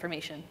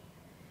 information.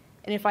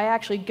 And if I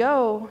actually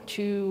go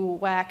to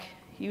WAC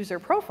user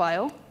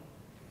profile,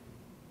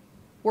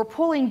 we're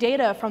pulling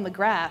data from the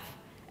graph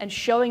and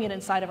showing it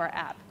inside of our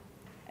app.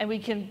 and we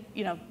can,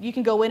 you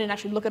can go in and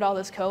actually look at all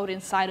this code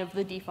inside of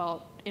the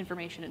default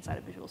information inside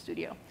of Visual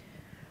Studio.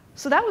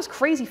 So that was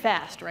crazy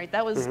fast, right?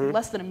 That was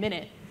less than a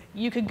minute.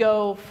 You could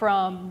go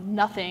from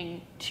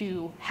nothing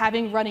to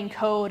having running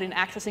code and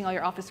accessing all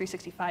your Office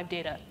 365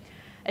 data.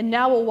 And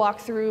now we'll walk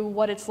through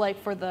what it's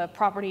like for the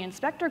property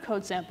inspector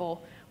code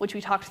sample, which we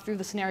talked through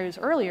the scenarios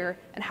earlier,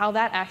 and how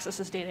that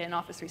accesses data in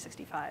Office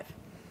 365.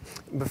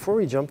 Before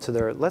we jump to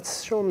there,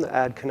 let's show them the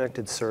Add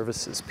Connected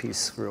Services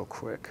piece real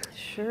quick.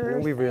 Sure. I know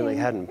we really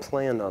hadn't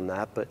planned on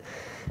that, but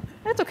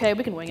that's okay,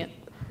 we can wing it.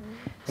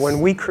 When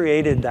we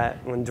created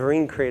that, when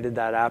Doreen created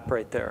that app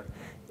right there,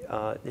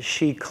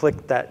 she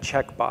clicked that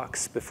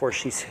checkbox before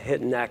she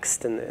hit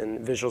next, and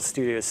Visual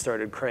Studio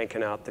started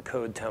cranking out the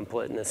code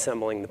template and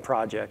assembling the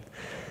project.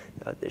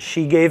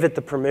 She gave it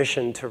the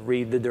permission to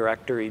read the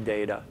directory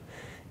data.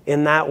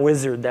 In that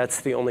wizard,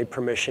 that's the only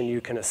permission you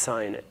can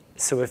assign it.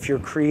 So if you're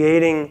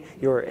creating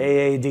your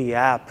AAD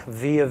app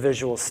via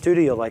Visual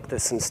Studio like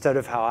this, instead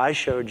of how I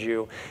showed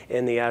you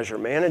in the Azure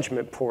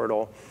Management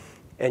Portal,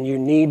 and you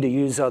need to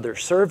use other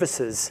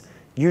services,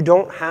 you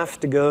don't have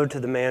to go to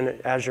the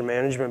Azure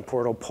Management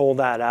Portal, pull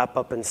that app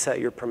up, and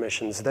set your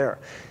permissions there.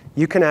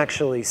 You can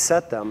actually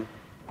set them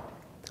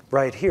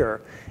right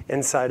here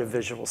inside of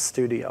Visual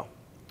Studio.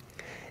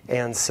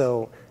 And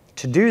so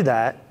to do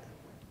that,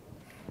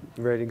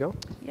 you ready to go?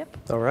 Yep.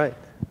 All right.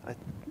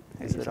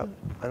 Is it up?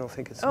 I don't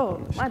think it's up on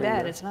the my screen bad,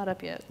 yet. it's not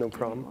up yet. No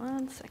problem.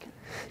 1 second.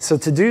 So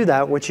to do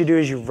that, what you do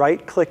is you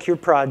right-click your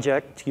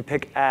project, you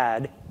pick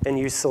Add, and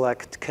you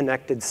select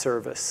Connected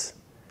Service.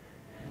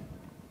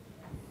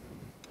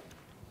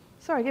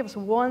 Sorry, give us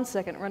 1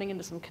 second, running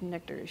into some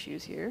connector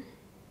issues here.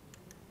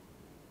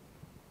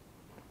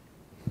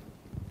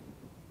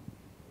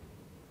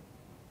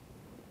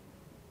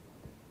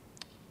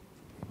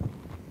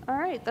 All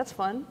right, that's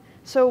fun.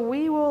 So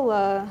we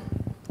will,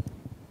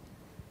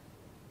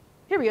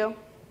 here we go.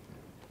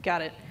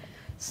 Got it.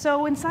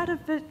 So inside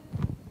of it,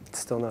 It's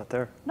still not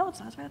there. no, it's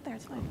not, it's right there,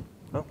 it's fine.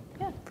 Oh,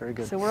 Yeah. very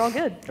good. So we're all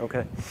good.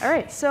 Okay. All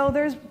right, so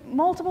there's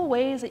multiple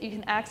ways that you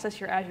can access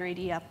your Azure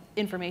AD app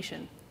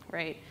information,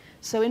 right?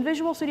 So in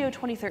Visual Studio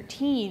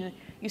 2013,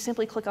 you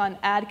simply click on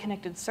Add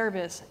Connected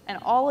Service, and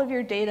all of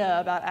your data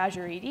about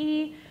Azure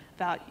AD,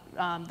 about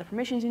the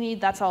permissions you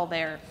need, that's all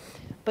there.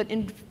 But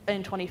in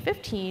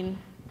 2015,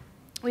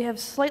 we have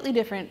slightly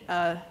different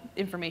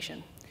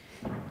information.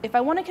 If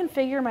I want to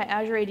configure my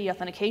Azure AD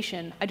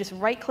authentication, I just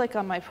right-click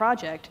on my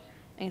project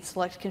and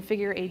select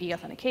Configure AD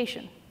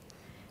Authentication.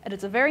 And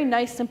it's a very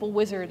nice, simple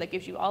wizard that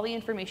gives you all the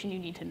information you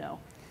need to know.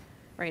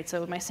 Right,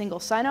 so my single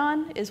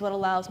sign-on is what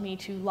allows me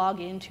to log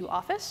into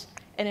Office.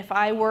 And if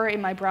I were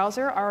in my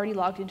browser already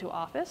logged into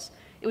Office,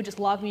 it would just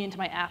log me into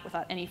my app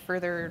without any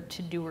further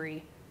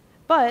to-doery.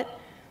 But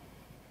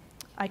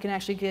I can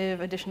actually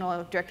give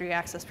additional directory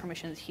access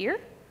permissions here.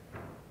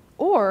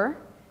 Or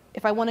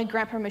if I want to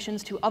grant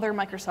permissions to other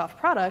Microsoft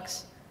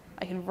products,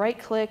 I can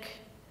right-click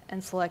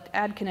and select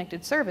Add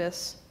Connected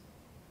Service.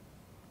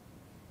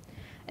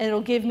 And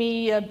it'll give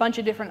me a bunch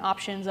of different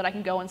options that I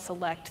can go and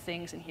select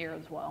things in here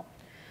as well.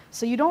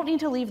 So you don't need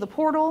to leave the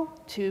portal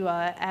to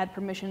add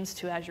permissions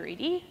to Azure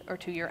AD or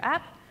to your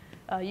app.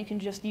 You can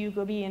just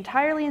go be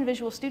entirely in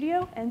Visual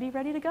Studio and be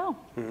ready to go.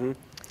 Mm-hmm.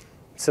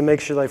 So it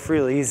makes your life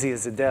really easy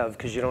as a dev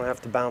because you don't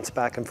have to bounce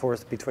back and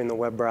forth between the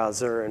web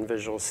browser and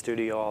Visual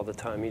Studio all the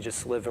time. You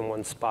just live in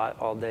one spot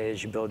all day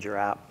as you build your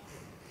app.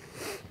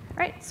 All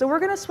right, so we're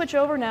going to switch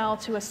over now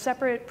to a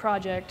separate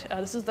project.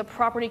 This is the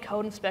Property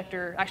Code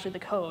Inspector, actually the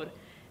code.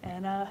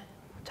 And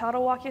Todd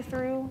will walk you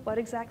through what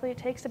exactly it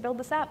takes to build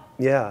this app.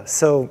 Yeah,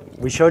 so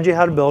we showed you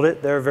how to build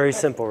it. They're very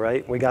simple,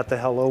 right? We got the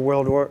hello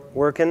world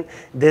working.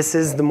 This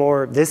is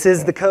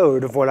the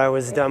code of what I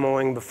was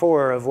demoing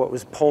before, of what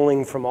was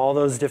pulling from all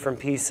those different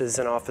pieces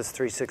in Office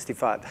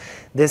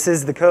 365. This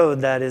is the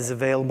code that is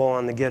available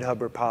on the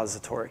GitHub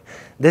repository.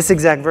 This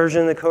exact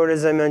version of the code,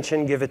 as I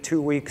mentioned, give it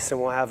 2 weeks and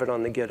we'll have it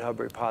on the GitHub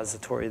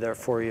repository there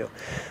for you.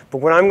 But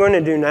what I'm going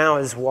to do now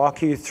is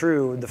walk you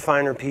through the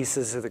finer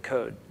pieces of the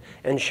code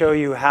and show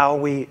you how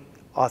we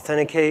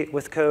authenticate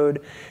with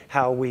code,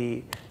 how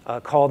we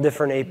call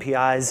different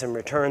APIs and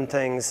return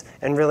things,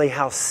 and really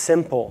how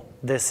simple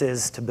this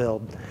is to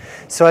build.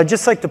 So I'd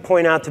just like to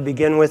point out to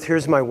begin with,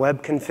 here's my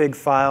web config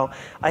file.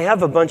 I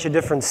have a bunch of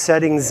different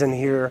settings in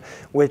here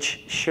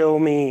which show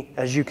me,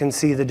 as you can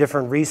see, the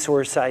different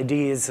resource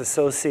IDs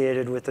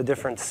associated with the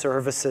different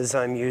services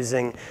I'm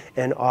using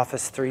in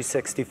Office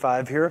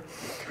 365 here,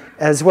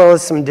 as well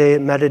as some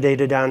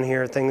metadata down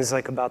here, things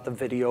like about the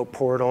video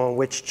portal and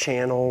which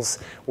channels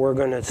we're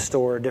going to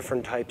store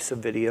different types of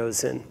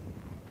videos in.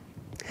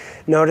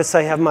 Notice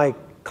I have my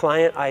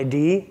client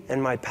ID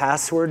and my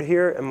password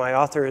here and my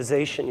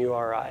authorization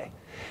URI.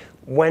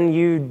 When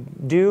you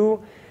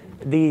do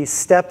the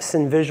steps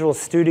in Visual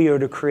Studio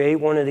to create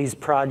one of these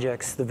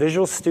projects, the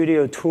Visual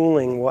Studio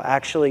tooling will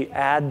actually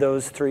add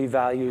those 3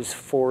 values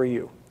for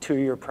you to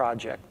your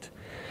project.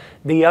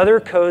 The other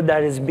code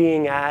that is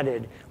being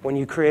added when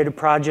you create a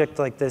project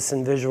like this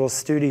in Visual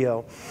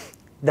Studio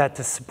that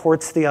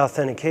supports the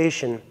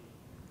authentication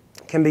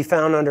can be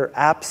found under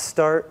App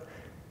Start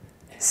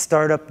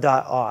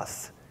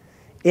startup.auth.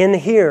 In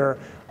here,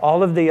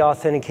 all of the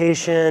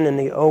authentication and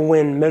the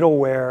OWIN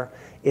middleware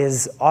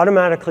is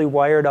automatically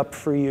wired up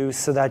for you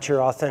so that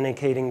you're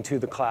authenticating to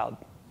the cloud.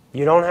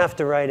 You don't have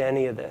to write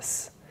any of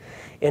this.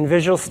 In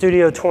Visual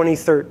Studio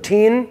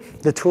 2013,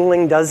 the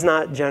tooling does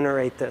not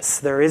generate this.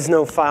 There is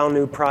no file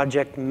new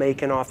project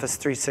make an Office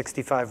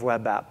 365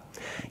 web app.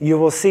 You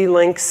will see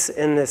links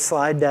in this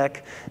slide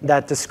deck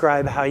that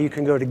describe how you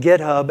can go to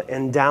GitHub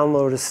and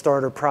download a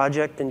starter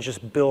project and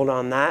just build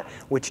on that,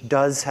 which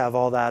does have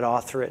all that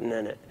auth written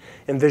in it.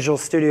 In Visual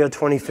Studio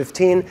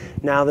 2015,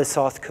 now this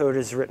auth code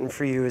is written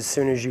for you as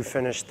soon as you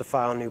finish the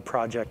file new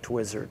project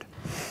wizard.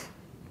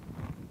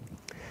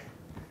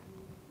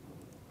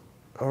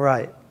 All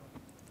right.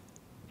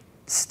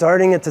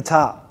 Starting at the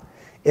top,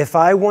 if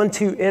I want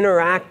to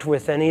interact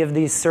with any of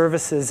these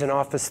services in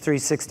Office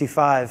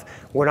 365,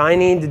 what I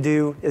need to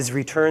do is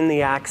return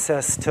the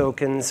access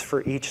tokens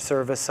for each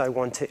service I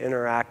want to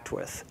interact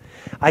with.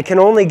 I can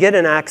only get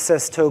an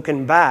access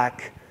token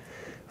back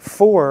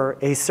for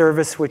a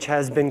service which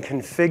has been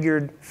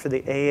configured for the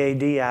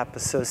AAD app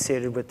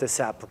associated with this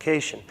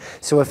application.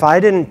 So if I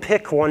didn't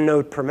pick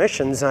OneNote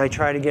permissions and I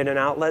try to get an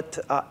outlet,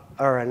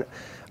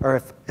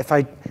 or if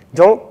I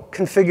don't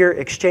configure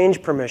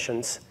Exchange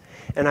permissions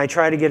and I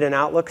try to get an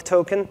Outlook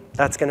token,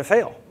 that's going to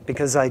fail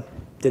because I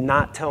did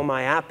not tell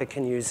my app it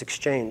can use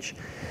Exchange.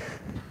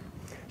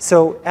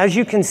 So as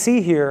you can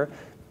see here,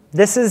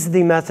 this is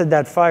the method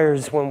that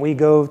fires when we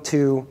go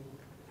to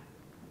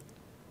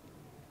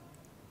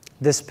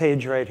this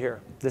page right here.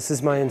 This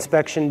is my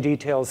inspection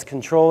details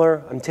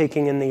controller. I'm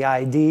taking in the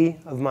ID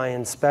of my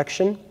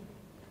inspection.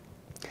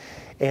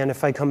 And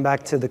if I come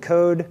back to the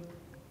code,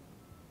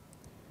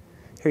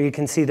 here you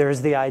can see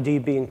there's the ID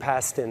being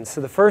passed in.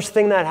 So the first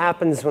thing that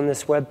happens when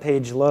this web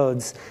page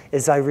loads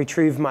is I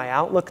retrieve my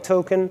Outlook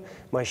token,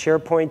 my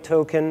SharePoint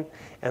token,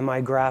 and my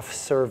graph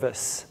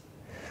service.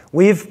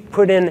 We've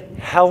put in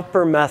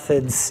helper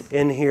methods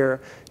in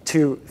here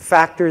to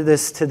factor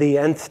this to the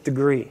nth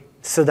degree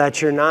so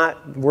that you're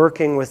not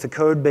working with the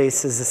code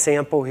base as a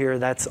sample here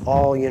that's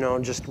all,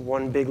 just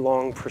one big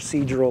long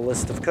procedural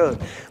list of code.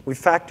 We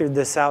factored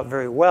this out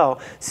very well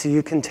so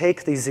you can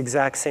take these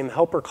exact same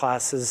helper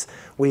classes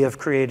we have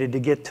created to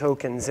get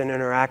tokens and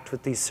interact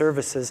with these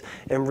services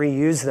and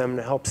reuse them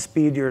to help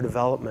speed your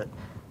development.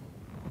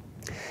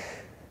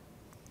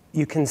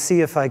 You can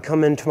see if I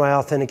come into my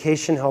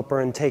authentication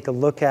helper and take a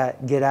look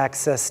at get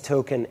access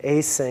token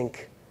async,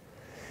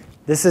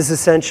 this is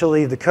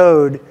essentially the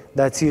code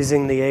that's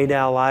using the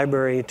ADAL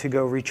library to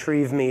go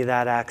retrieve me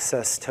that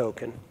access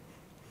token.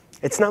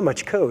 It's not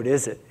much code,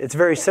 is it? It's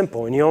very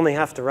simple, and you only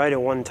have to write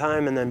it one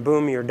time, and then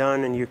boom, you're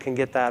done, and you can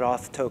get that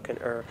auth token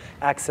or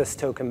access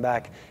token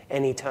back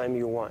anytime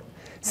you want.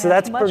 So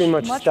that's pretty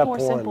much step one. Much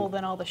more simple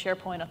than all the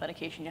SharePoint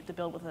authentication you have to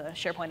build with a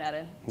SharePoint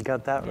add-in. You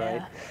got that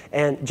right.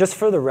 And just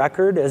for the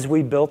record, as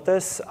we built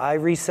this, I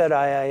reset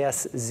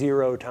IIS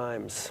 0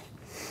 times.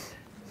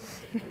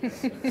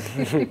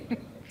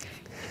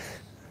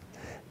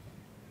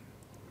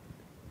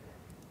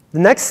 The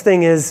next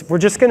thing is we're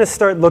just going to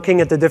start looking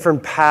at the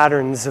different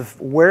patterns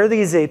of where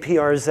these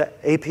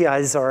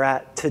APIs are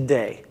at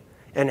today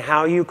and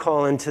how you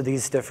call into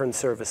these different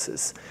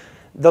services.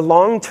 The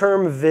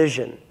long-term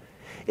vision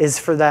is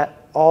for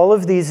that all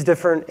of these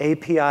different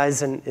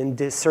APIs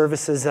and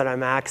services that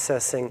I'm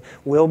accessing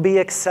will be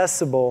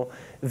accessible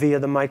via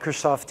the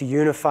Microsoft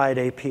Unified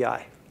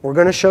API. We're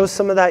going to show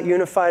some of that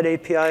Unified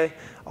API,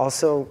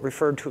 also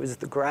referred to as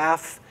the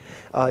graph,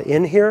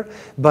 in here.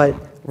 But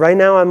right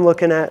now I'm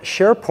looking at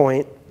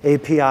SharePoint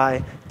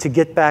API to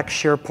get back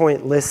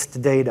SharePoint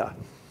list data.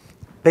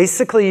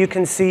 Basically, you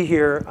can see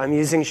here, I'm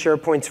using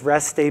SharePoint's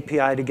REST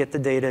API to get the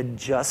data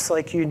just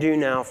like you do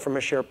now from a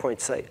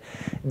SharePoint site.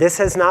 This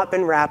has not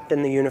been wrapped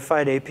in the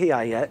Unified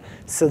API yet,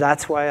 so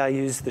that's why I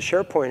use the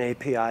SharePoint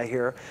API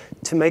here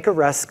to make a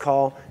REST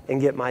call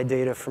and get my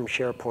data from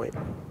SharePoint.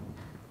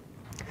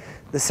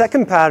 The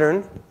second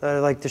pattern that I'd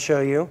like to show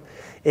you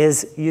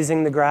is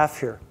using the graph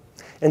here.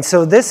 And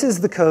so this is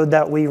the code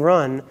that we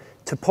run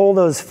to pull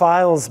those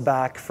files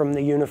back from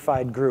the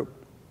unified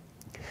group.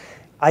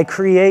 I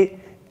create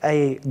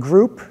a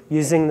group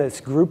using this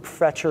group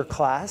fetcher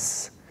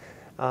class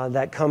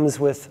that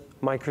comes with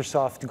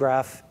Microsoft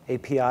Graph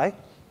API.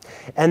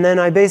 And then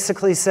I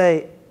basically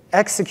say,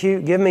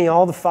 execute, give me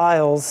all the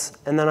files,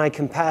 and then I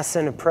can pass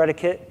in a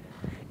predicate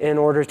in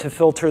order to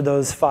filter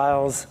those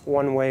files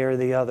one way or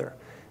the other.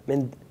 I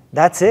mean,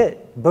 that's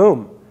it.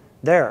 Boom.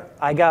 There.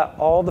 I got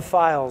all the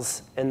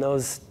files, and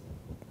those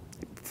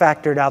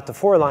factored out the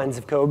 4 lines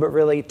of code, but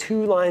really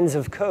 2 lines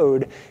of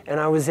code,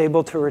 and I was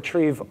able to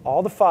retrieve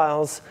all the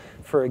files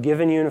for a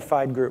given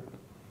unified group.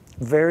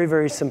 Very,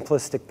 very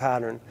simplistic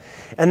pattern.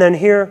 And then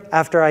here,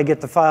 after I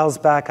get the files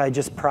back, I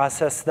just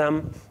process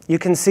them. You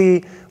can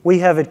see we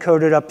have it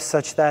coded up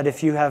such that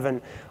if you have an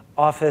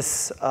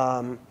Office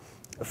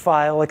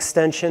file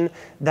extension,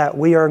 that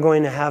we are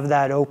going to have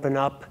that open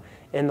up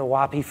in the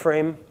WAPI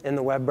frame in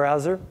the web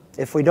browser.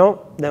 If we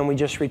don't, then we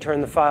just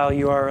return the file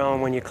URL,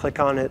 and when you click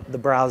on it, the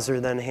browser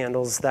then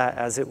handles that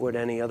as it would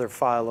any other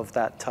file of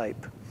that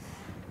type.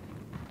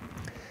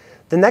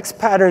 The next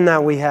pattern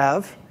that we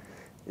have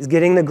is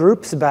getting the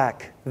groups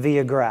back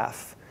via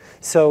graph.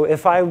 So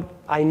if I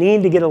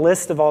need to get a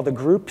list of all the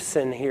groups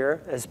in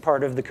here as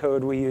part of the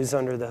code we use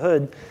under the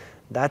hood,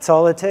 that's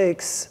all it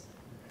takes.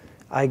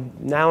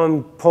 Now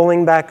I'm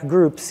pulling back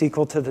groups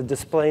equal to the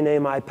display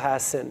name I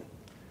pass in.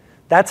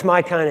 That's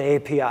my kind of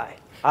API.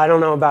 I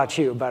don't know about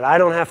you, but I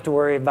don't have to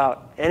worry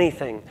about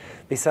anything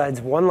besides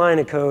one line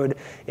of code.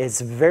 It's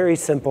very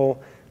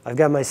simple. I've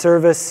got my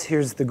service.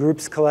 Here's the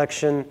groups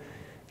collection.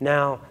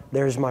 Now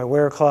there's my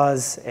where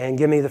clause, and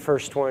give me the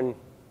first one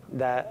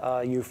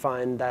that you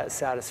find that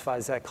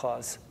satisfies that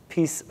clause.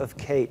 Piece of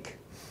cake.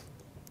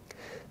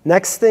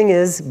 Next thing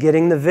is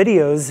getting the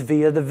videos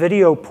via the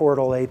video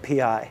portal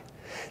API.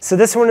 So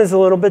this one is a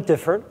little bit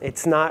different.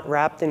 It's not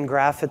wrapped in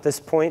graph at this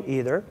point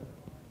either.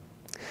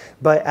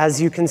 But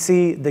as you can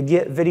see, the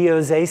get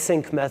videos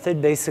async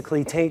method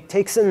basically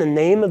takes in the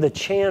name of the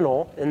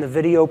channel in the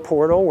video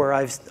portal where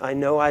I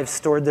know I've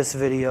stored this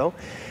video,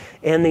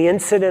 and the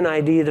incident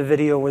ID the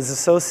video was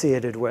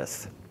associated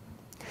with.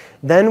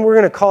 Then we're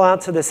going to call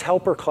out to this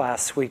helper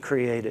class we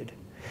created.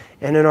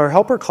 And in our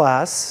helper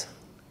class,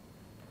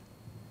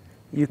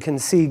 you can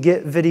see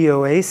get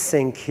video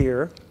async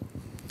here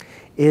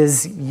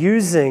is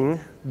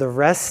using the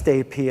REST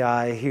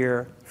API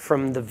here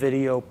from the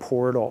video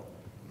portal.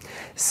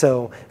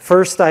 So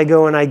first I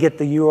go and I get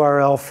the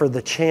URL for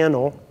the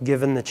channel,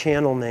 given the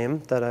channel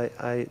name that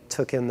I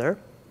took in there.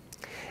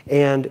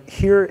 And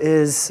here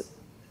is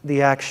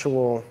the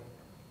actual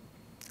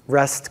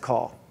REST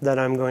call that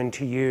I'm going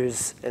to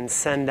use and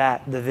send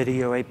at the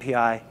video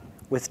API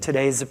with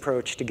today's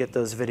approach to get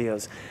those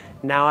videos.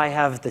 Now I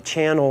have the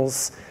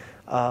channel's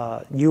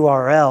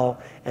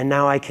URL, and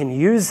now I can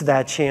use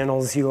that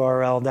channel's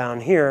URL down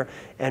here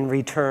and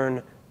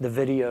return the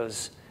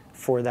videos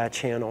for that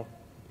channel.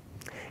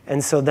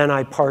 And so then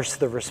I parse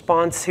the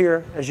response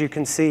here, as you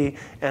can see,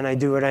 and I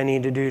do what I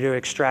need to do to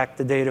extract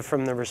the data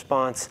from the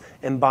response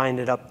and bind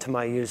it up to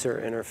my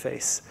user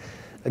interface.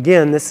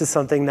 Again, this is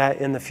something that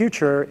in the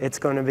future, it's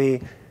going to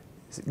be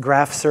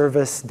graph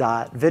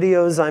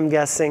service.videos, I'm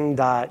guessing,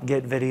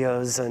 .get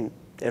videos, and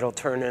it'll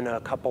turn in a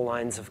couple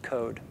lines of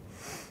code.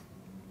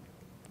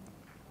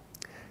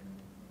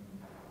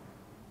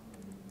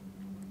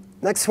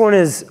 Next one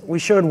is we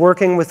showed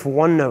working with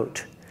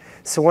OneNote.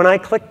 So when I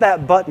clicked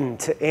that button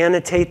to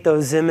annotate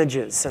those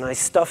images and I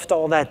stuffed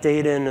all that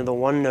data into the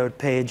OneNote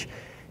page,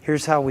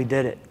 here's how we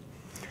did it.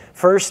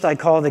 First, I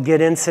call the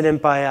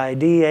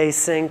getIncidentById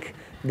async.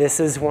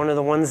 This is one of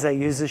the ones that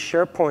uses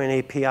SharePoint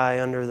API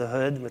under the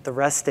hood with the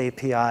REST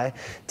API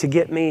to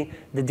get me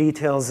the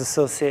details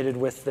associated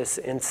with this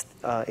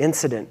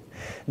incident.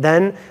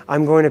 Then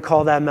I'm going to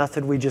call that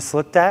method we just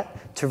looked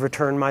at to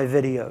return my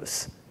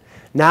videos.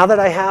 Now that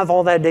I have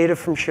all that data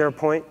from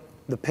SharePoint,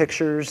 the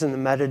pictures and the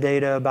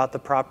metadata about the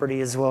property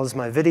as well as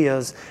my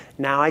videos,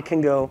 now I can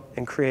go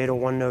and create a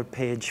OneNote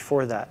page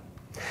for that.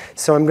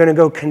 So I'm going to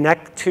go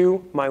connect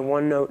to my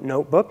OneNote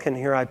notebook, and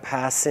here I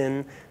pass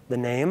in the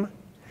name.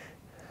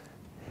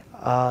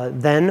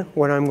 Then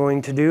what I'm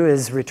going to do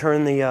is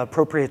return the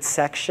appropriate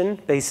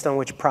section based on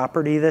which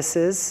property this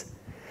is.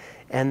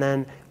 And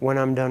then when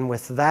I'm done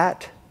with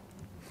that,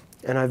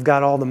 and I've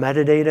got all the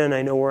metadata and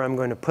I know where I'm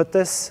going to put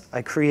this,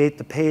 I create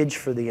the page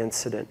for the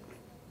incident.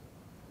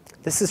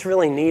 This is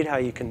really neat how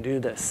you can do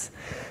this.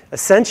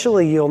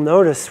 Essentially, you'll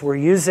notice we're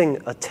using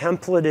a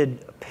templated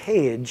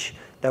page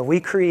that we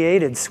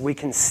created so we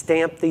can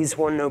stamp these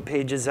OneNote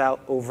pages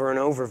out over and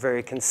over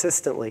very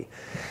consistently.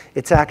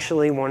 It's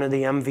actually one of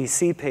the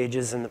MVC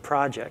pages in the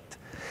project.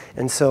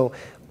 And so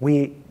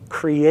we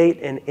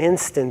create an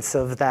instance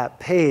of that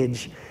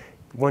page.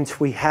 Once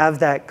we have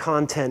that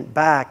content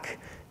back,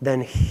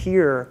 then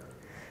here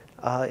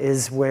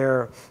is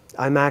where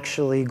I'm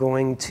actually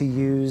going to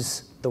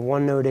use the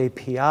OneNote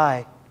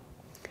API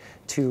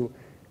to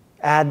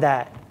add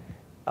that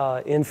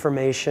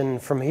information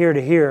from here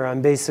to here.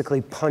 I'm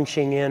basically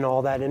punching in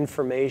all that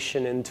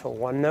information into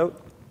OneNote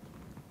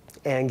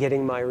and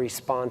getting my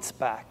response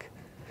back.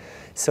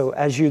 So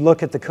as you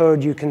look at the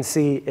code, you can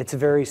see it's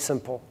very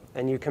simple.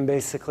 And you can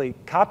basically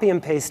copy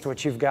and paste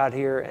what you've got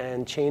here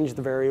and change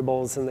the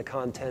variables and the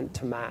content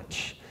to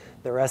match.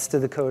 The rest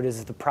of the code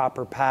is the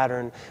proper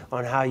pattern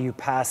on how you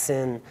pass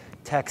in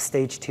text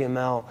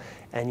HTML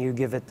and you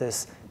give it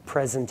this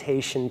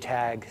presentation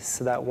tag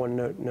so that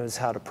OneNote knows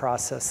how to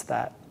process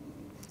that.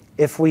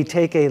 If we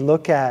take a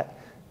look at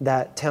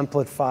that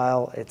template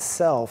file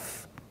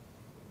itself,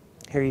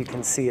 here you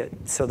can see it.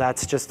 So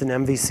that's just an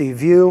MVC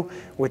view,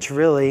 which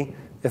really,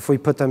 if we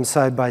put them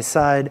side by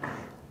side,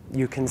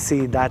 you can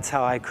see that's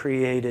how I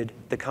created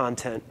the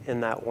content in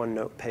that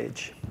OneNote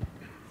page.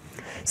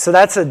 So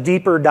that's a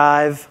deeper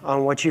dive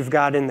on what you've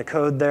got in the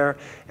code there.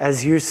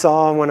 As you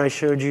saw when I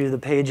showed you the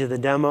page of the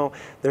demo,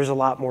 there's a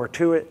lot more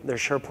to it.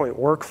 There's SharePoint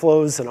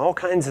workflows and all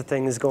kinds of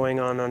things going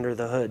on under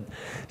the hood.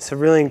 So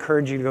really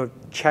encourage you to go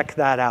check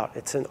that out.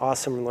 It's an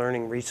awesome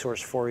learning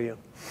resource for you.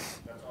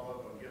 That's all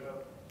up on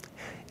GitHub?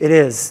 It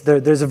is.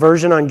 There's a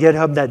version on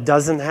GitHub that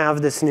doesn't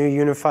have this new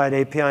unified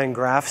API and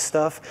graph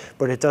stuff,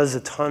 but it does a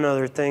ton of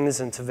other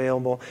things, and it's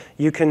available.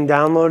 You can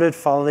download it,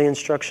 follow the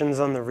instructions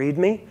on the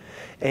README,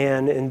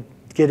 and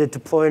get it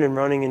deployed and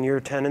running in your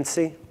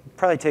tenancy. It'll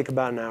probably take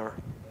about an hour.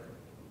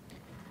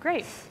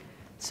 Great.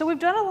 So we've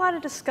done a lot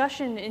of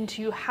discussion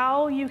into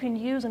how you can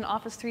use an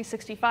Office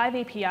 365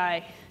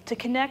 API to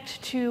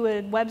connect to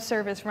a web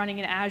service running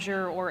in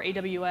Azure or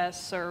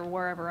AWS or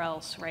wherever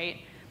else, right?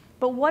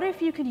 But what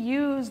if you could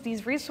use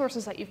these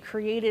resources that you've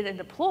created and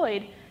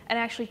deployed and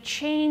actually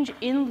change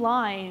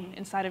inline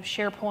inside of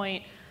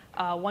SharePoint,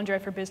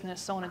 OneDrive for Business,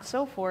 so on and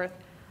so forth,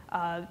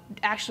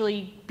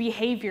 actually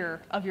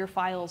behavior of your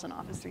files in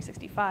Office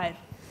 365?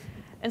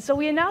 And so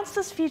we announced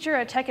this feature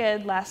at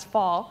TechEd last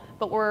fall,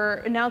 but we're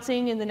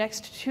announcing in the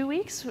next 2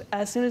 weeks,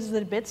 as soon as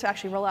the bits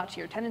actually roll out to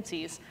your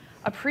tenancies,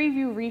 a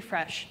preview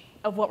refresh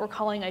of what we're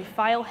calling a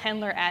file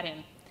handler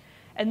add-in.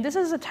 And this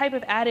is a type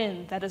of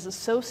add-in that is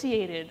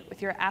associated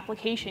with your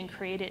application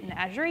created in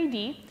Azure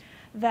AD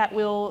that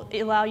will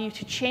allow you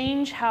to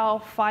change how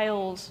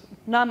files,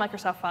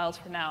 non-Microsoft files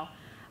for now,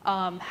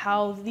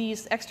 how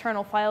these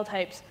external file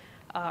types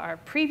are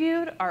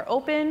previewed, are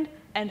opened,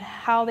 and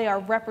how they are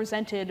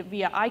represented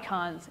via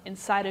icons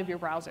inside of your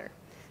browser.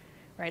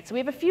 Right, so we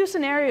have a few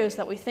scenarios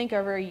that we think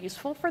are very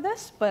useful for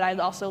this, but I'd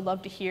also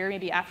love to hear,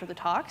 maybe after the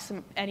talk,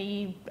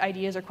 any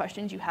ideas or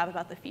questions you have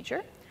about the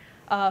feature.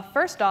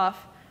 First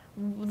off,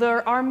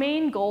 our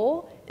main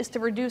goal is to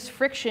reduce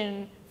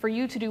friction for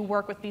you to do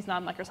work with these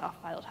non-Microsoft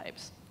file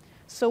types.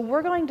 So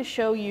we're going to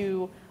show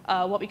you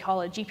what we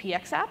call a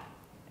GPX app,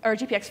 or a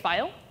GPX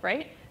file,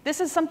 right? This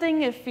is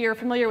something, if you're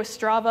familiar with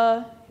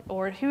Strava,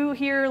 or who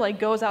here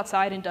goes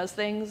outside and does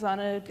things on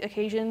an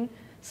occasion.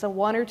 So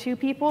 1 or 2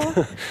 people.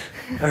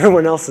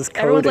 Everyone else is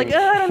coding. Everyone's like,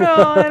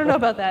 I don't know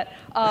about that.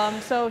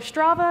 So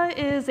Strava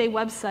is a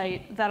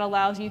website that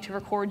allows you to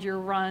record your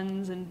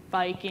runs and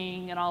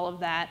biking and all of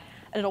that.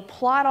 And it'll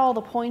plot all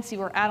the points you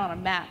were at on a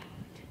map.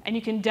 And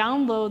you can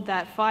download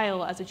that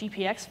file as a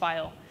GPX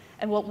file.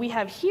 And what we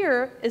have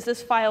here is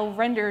this file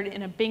rendered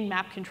in a Bing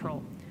map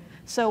control.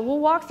 So we'll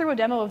walk through a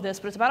demo of this,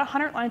 but it's about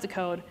 100 lines of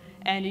code.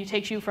 And it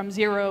takes you from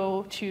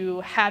 0 to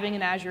having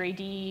an Azure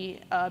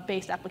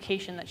AD-based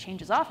application that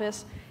changes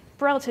Office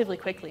relatively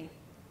quickly.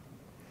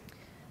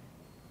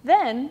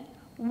 Then,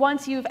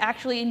 once you've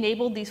actually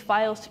enabled these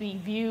files to be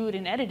viewed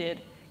and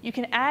edited, you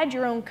can add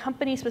your own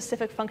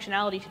company-specific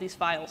functionality to these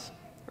files.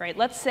 Right?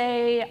 Let's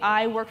say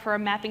I work for a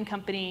mapping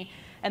company,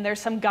 and there's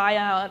some guy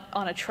out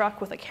on a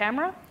truck with a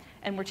camera,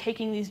 and we're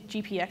taking these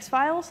GPX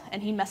files,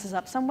 and he messes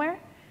up somewhere.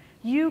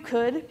 You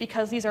could,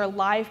 because these are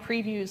live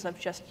previews of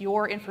just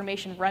your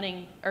information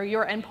running, or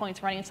your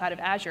endpoints running inside of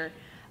Azure,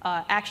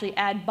 actually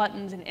add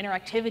buttons and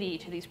interactivity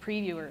to these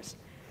previewers,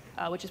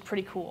 which is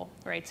pretty cool,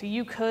 right? So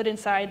you could,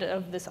 inside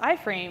of this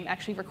iframe,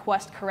 actually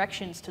request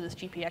corrections to this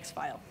GPX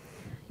file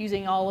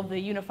using all of the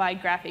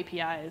unified graph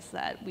APIs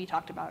that we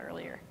talked about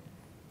earlier.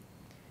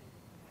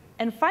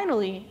 And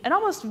finally, and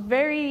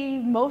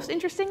most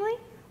interestingly,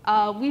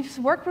 we've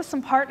worked with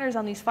some partners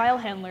on these file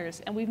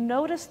handlers, and we've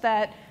noticed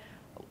that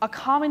a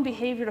common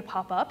behavior to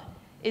pop up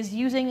is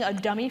using a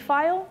dummy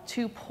file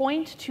to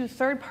point to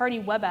third-party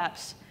web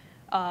apps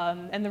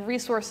and the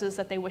resources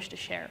that they wish to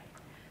share.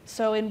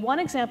 So in one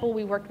example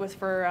we worked with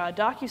for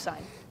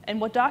DocuSign.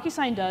 And what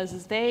DocuSign does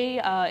is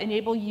they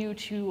enable you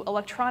to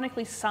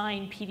electronically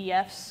sign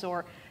PDFs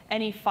or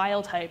any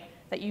file type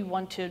that you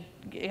want to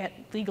get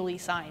legally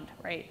signed,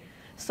 right?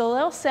 So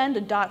they'll send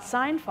a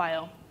 .sign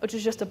file, which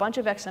is just a bunch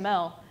of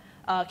XML,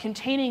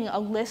 containing a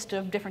list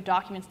of different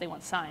documents they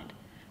want signed.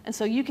 And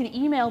so you can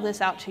email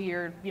this out to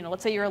your,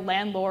 let's say you're a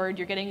landlord,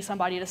 you're getting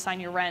somebody to sign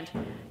your rent.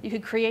 You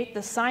could create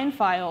the sign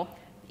file,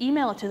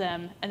 email it to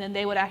them, and then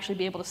they would actually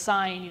be able to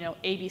sign,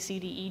 A, B, C,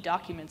 D, E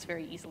documents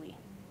very easily.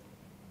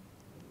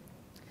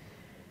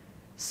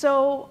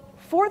 So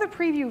for the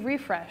preview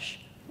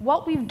refresh,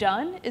 what we've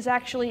done is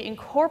actually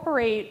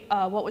incorporate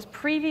what was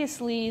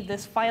previously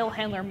this file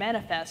handler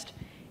manifest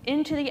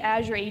into the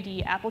Azure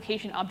AD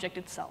application object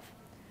itself.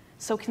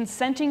 So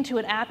consenting to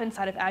an app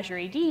inside of Azure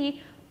AD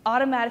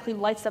automatically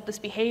lights up this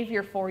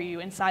behavior for you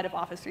inside of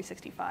Office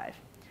 365.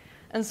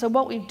 And so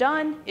what we've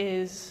done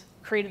is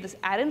created this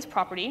add-ins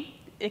property.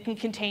 It can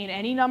contain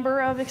any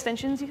number of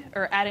extensions,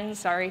 or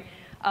add-ins,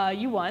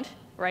 you want,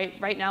 right?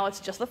 Right now it's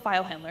just the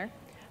file handler.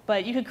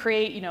 But you could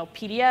create,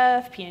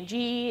 PDF,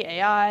 PNG,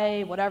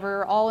 AI,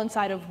 whatever, all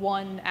inside of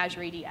one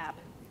Azure AD app.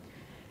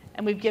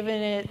 And we've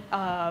given it,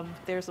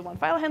 there's the one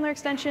file handler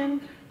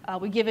extension.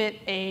 We give it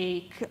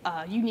a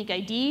unique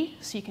ID,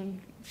 so you can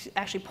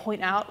actually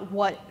point out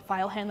what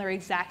file handler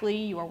exactly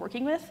you are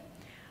working with.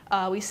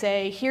 We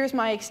say, here's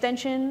my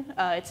extension,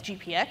 it's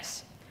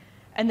GPX.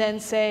 And then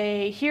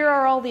say, here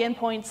are all the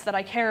endpoints that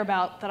I care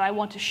about that I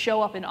want to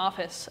show up in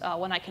Office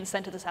when I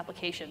consent to this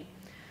application.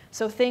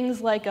 So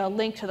things like a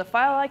link to the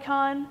file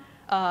icon,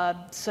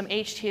 some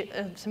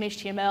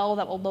HTML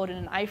that will load in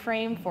an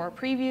iframe for a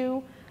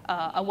preview,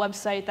 a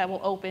website that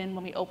will open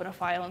when we open a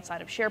file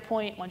inside of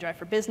SharePoint, OneDrive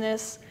for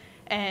Business,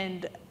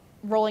 and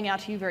rolling out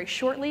to you very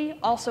shortly,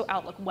 also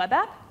Outlook Web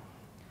App.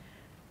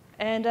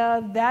 And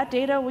that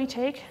data we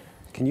take.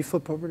 Can you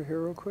flip over to here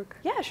real quick?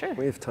 Yeah, sure.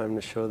 We have time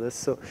to show this.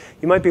 So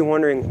you might be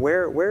wondering,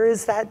 where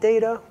is that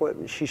data?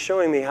 She's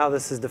showing me how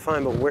this is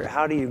defined, but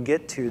how do you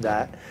get to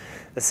that?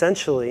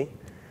 Essentially,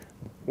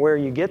 where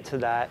you get to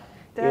that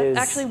is...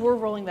 Actually, we're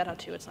rolling that out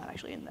too. It's not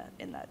actually in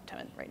that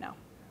tenant right now.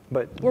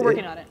 But we're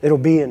working on it. It'll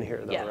be in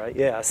here though, yeah. Right?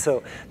 Yeah,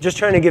 so just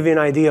trying to give you an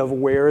idea of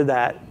where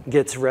that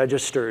gets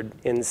registered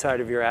inside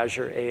of your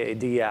Azure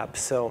AAD app.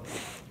 So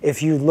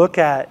if you look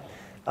at,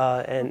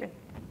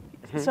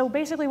 So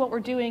basically what we're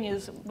doing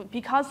is,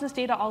 because this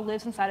data all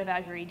lives inside of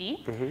Azure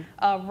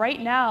AD, right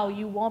now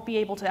you won't be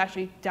able to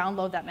actually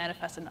download that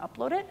manifest and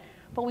upload it,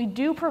 but we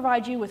do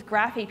provide you with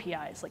graph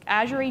APIs, like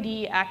Azure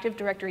AD Active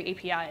Directory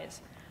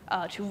APIs,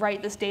 to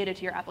write this data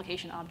to your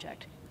application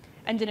object.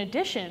 And in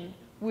addition,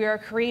 we are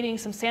creating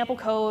some sample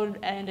code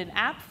and an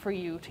app for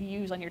you to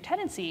use on your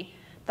tenancy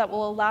that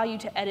will allow you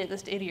to edit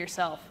this data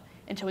yourself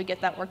until we get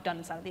that work done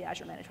inside of the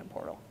Azure Management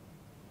Portal.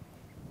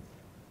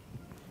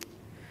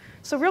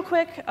 So real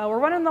quick, we're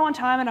running low on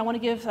time, and I want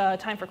to give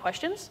time for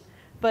questions,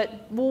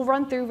 but we'll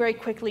run through very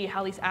quickly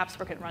how these apps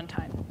work at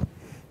runtime.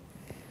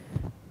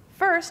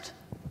 First,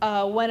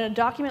 when a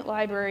document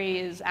library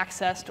is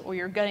accessed, or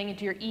you're getting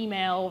into your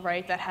email,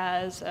 right, that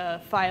has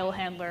a file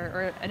handler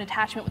or an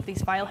attachment with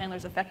these file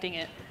handlers affecting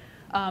it,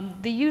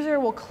 the user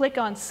will click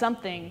on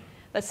something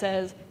that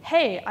says,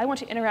 hey, I want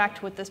to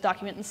interact with this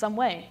document in some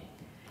way.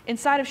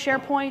 Inside of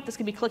SharePoint, this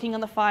could be clicking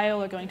on the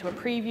file or going to a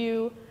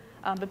preview,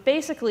 but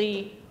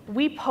basically,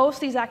 we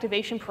post these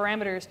activation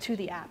parameters to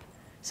the app.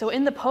 So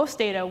in the post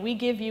data, we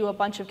give you a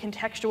bunch of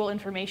contextual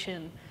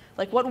information,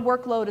 like what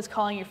workload is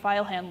calling your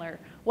file handler,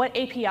 what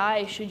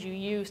API should you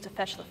use to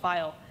fetch the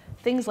file,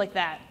 things like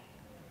that.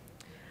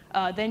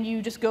 Then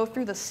you just go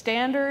through the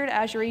standard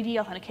Azure AD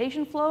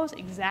authentication flows,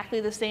 exactly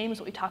the same as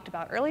what we talked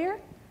about earlier.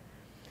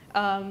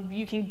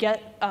 You can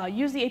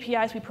use the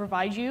APIs we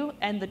provide you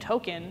and the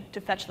token to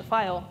fetch the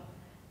file,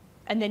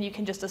 and then you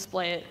can just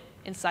display it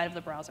inside of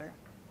the browser.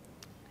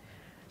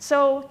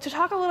 So to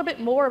talk a little bit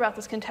more about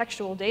this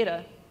contextual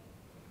data,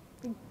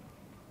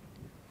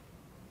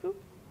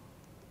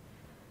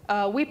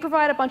 we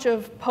provide a bunch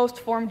of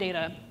post-form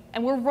data.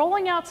 And we're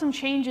rolling out some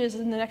changes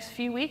in the next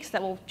few weeks that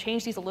will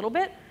change these a little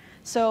bit.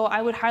 So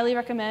I would highly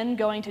recommend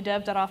going to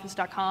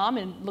dev.office.com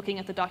and looking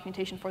at the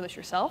documentation for this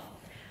yourself.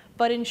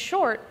 But in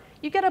short,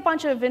 you get a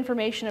bunch of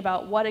information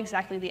about what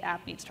exactly the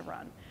app needs to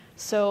run.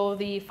 So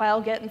the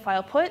file get and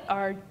file put,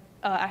 our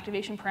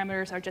activation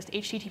parameters are just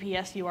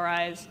HTTPS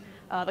URIs.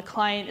 The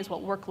client is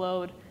what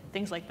workload,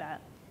 things like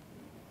that.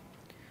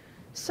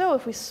 So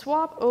if we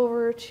swap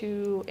over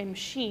to a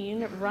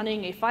machine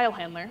running a file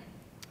handler,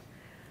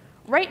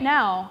 right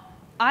now,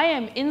 I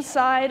am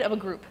inside of a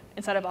group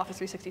inside of Office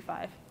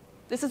 365.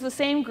 This is the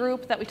same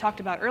group that we talked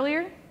about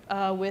earlier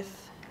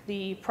with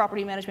the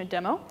property management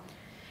demo.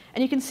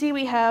 And you can see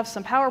we have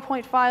some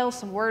PowerPoint files,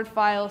 some Word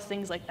files,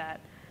 things like that.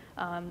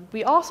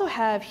 We also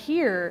have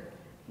here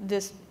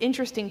this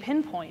interesting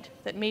pinpoint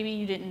that maybe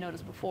you didn't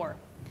notice before.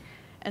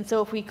 And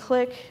so if we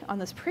click on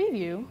this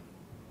preview,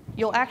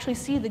 you'll actually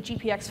see the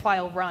GPX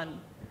file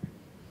run.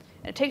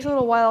 And it takes a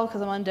little while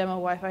because I'm on demo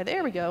Wi-Fi.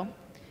 There we go.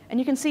 And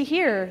you can see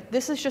here,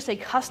 this is just a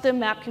custom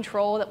map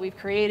control that we've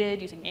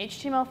created using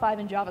HTML5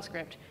 and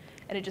JavaScript.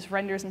 And it just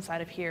renders inside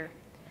of here.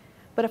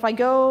 But if I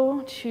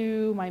go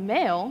to my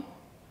mail,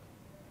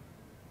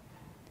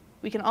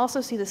 we can also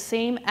see the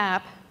same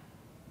app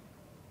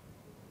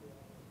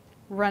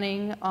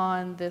running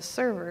on this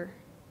server.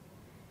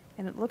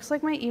 And it looks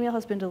like my email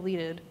has been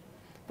deleted,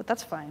 but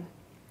that's fine.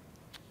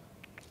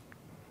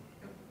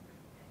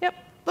 Yep,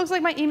 looks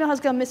like my email has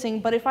gone missing,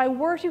 but if I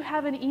were to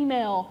have an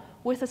email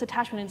with this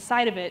attachment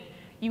inside of it,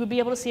 you would be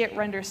able to see it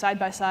render side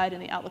by side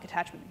in the Outlook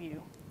attachment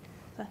view.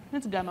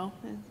 It's a demo.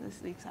 These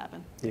things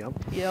happen. Yep.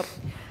 Yep.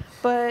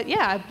 But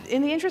yeah,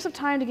 in the interest of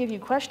time to give you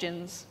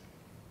questions,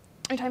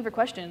 or time for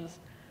questions,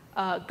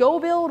 go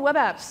build web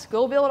apps.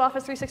 Go build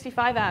Office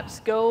 365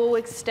 apps. Go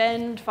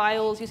extend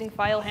files using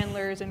file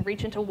handlers and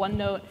reach into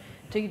OneNote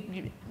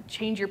to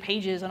change your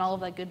pages and all of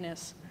that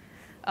goodness.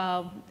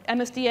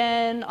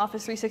 MSDN,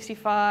 Office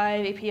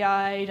 365,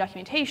 API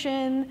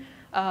documentation,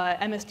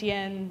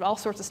 MSDN, all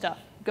sorts of stuff.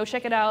 Go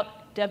check it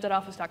out,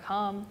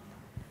 dev.office.com.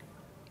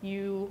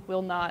 You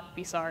will not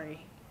be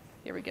sorry.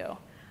 Here we go.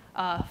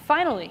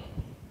 Finally,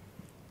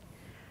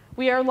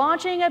 we are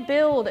launching at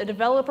Build, a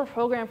developer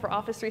program for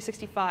Office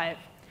 365.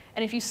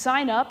 And if you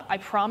sign up, I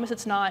promise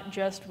it's not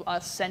just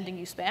us sending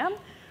you spam.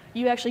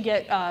 You actually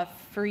get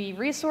free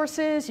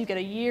resources, you get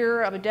a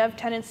year of a dev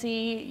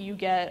tenancy, you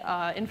get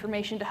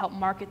information to help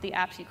market the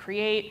apps you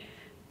create.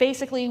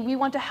 Basically, we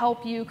want to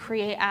help you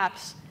create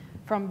apps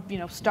from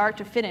start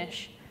to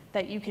finish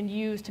that you can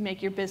use to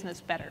make your business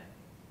better.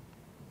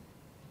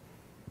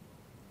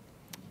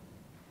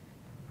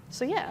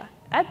 So yeah,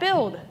 at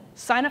Build,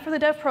 sign up for the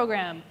dev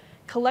program.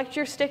 Collect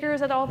your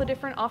stickers at all the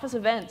different Office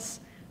events.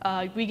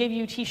 We give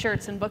you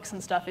t-shirts and books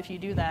and stuff if you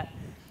do that.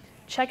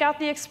 Check out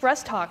the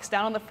Express Talks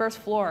down on the first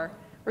floor.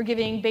 We're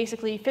giving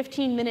basically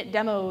 15-minute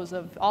demos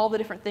of all the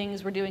different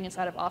things we're doing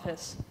inside of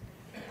Office.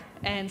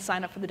 And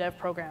sign up for the dev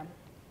program.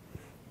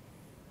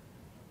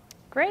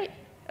 Great.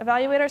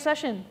 Evaluate our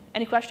session.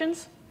 Any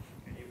questions?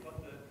 Can you put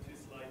the 2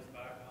 slides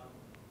back on?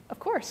 Of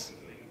course.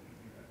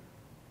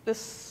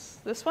 This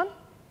one?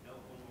 No,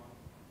 one more.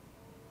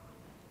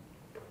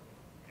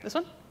 This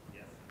one?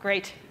 Yes.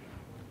 Great.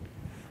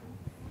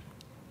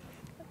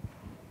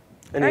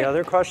 Any All right.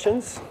 other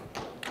questions?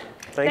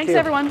 Thank Thanks, you.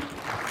 everyone.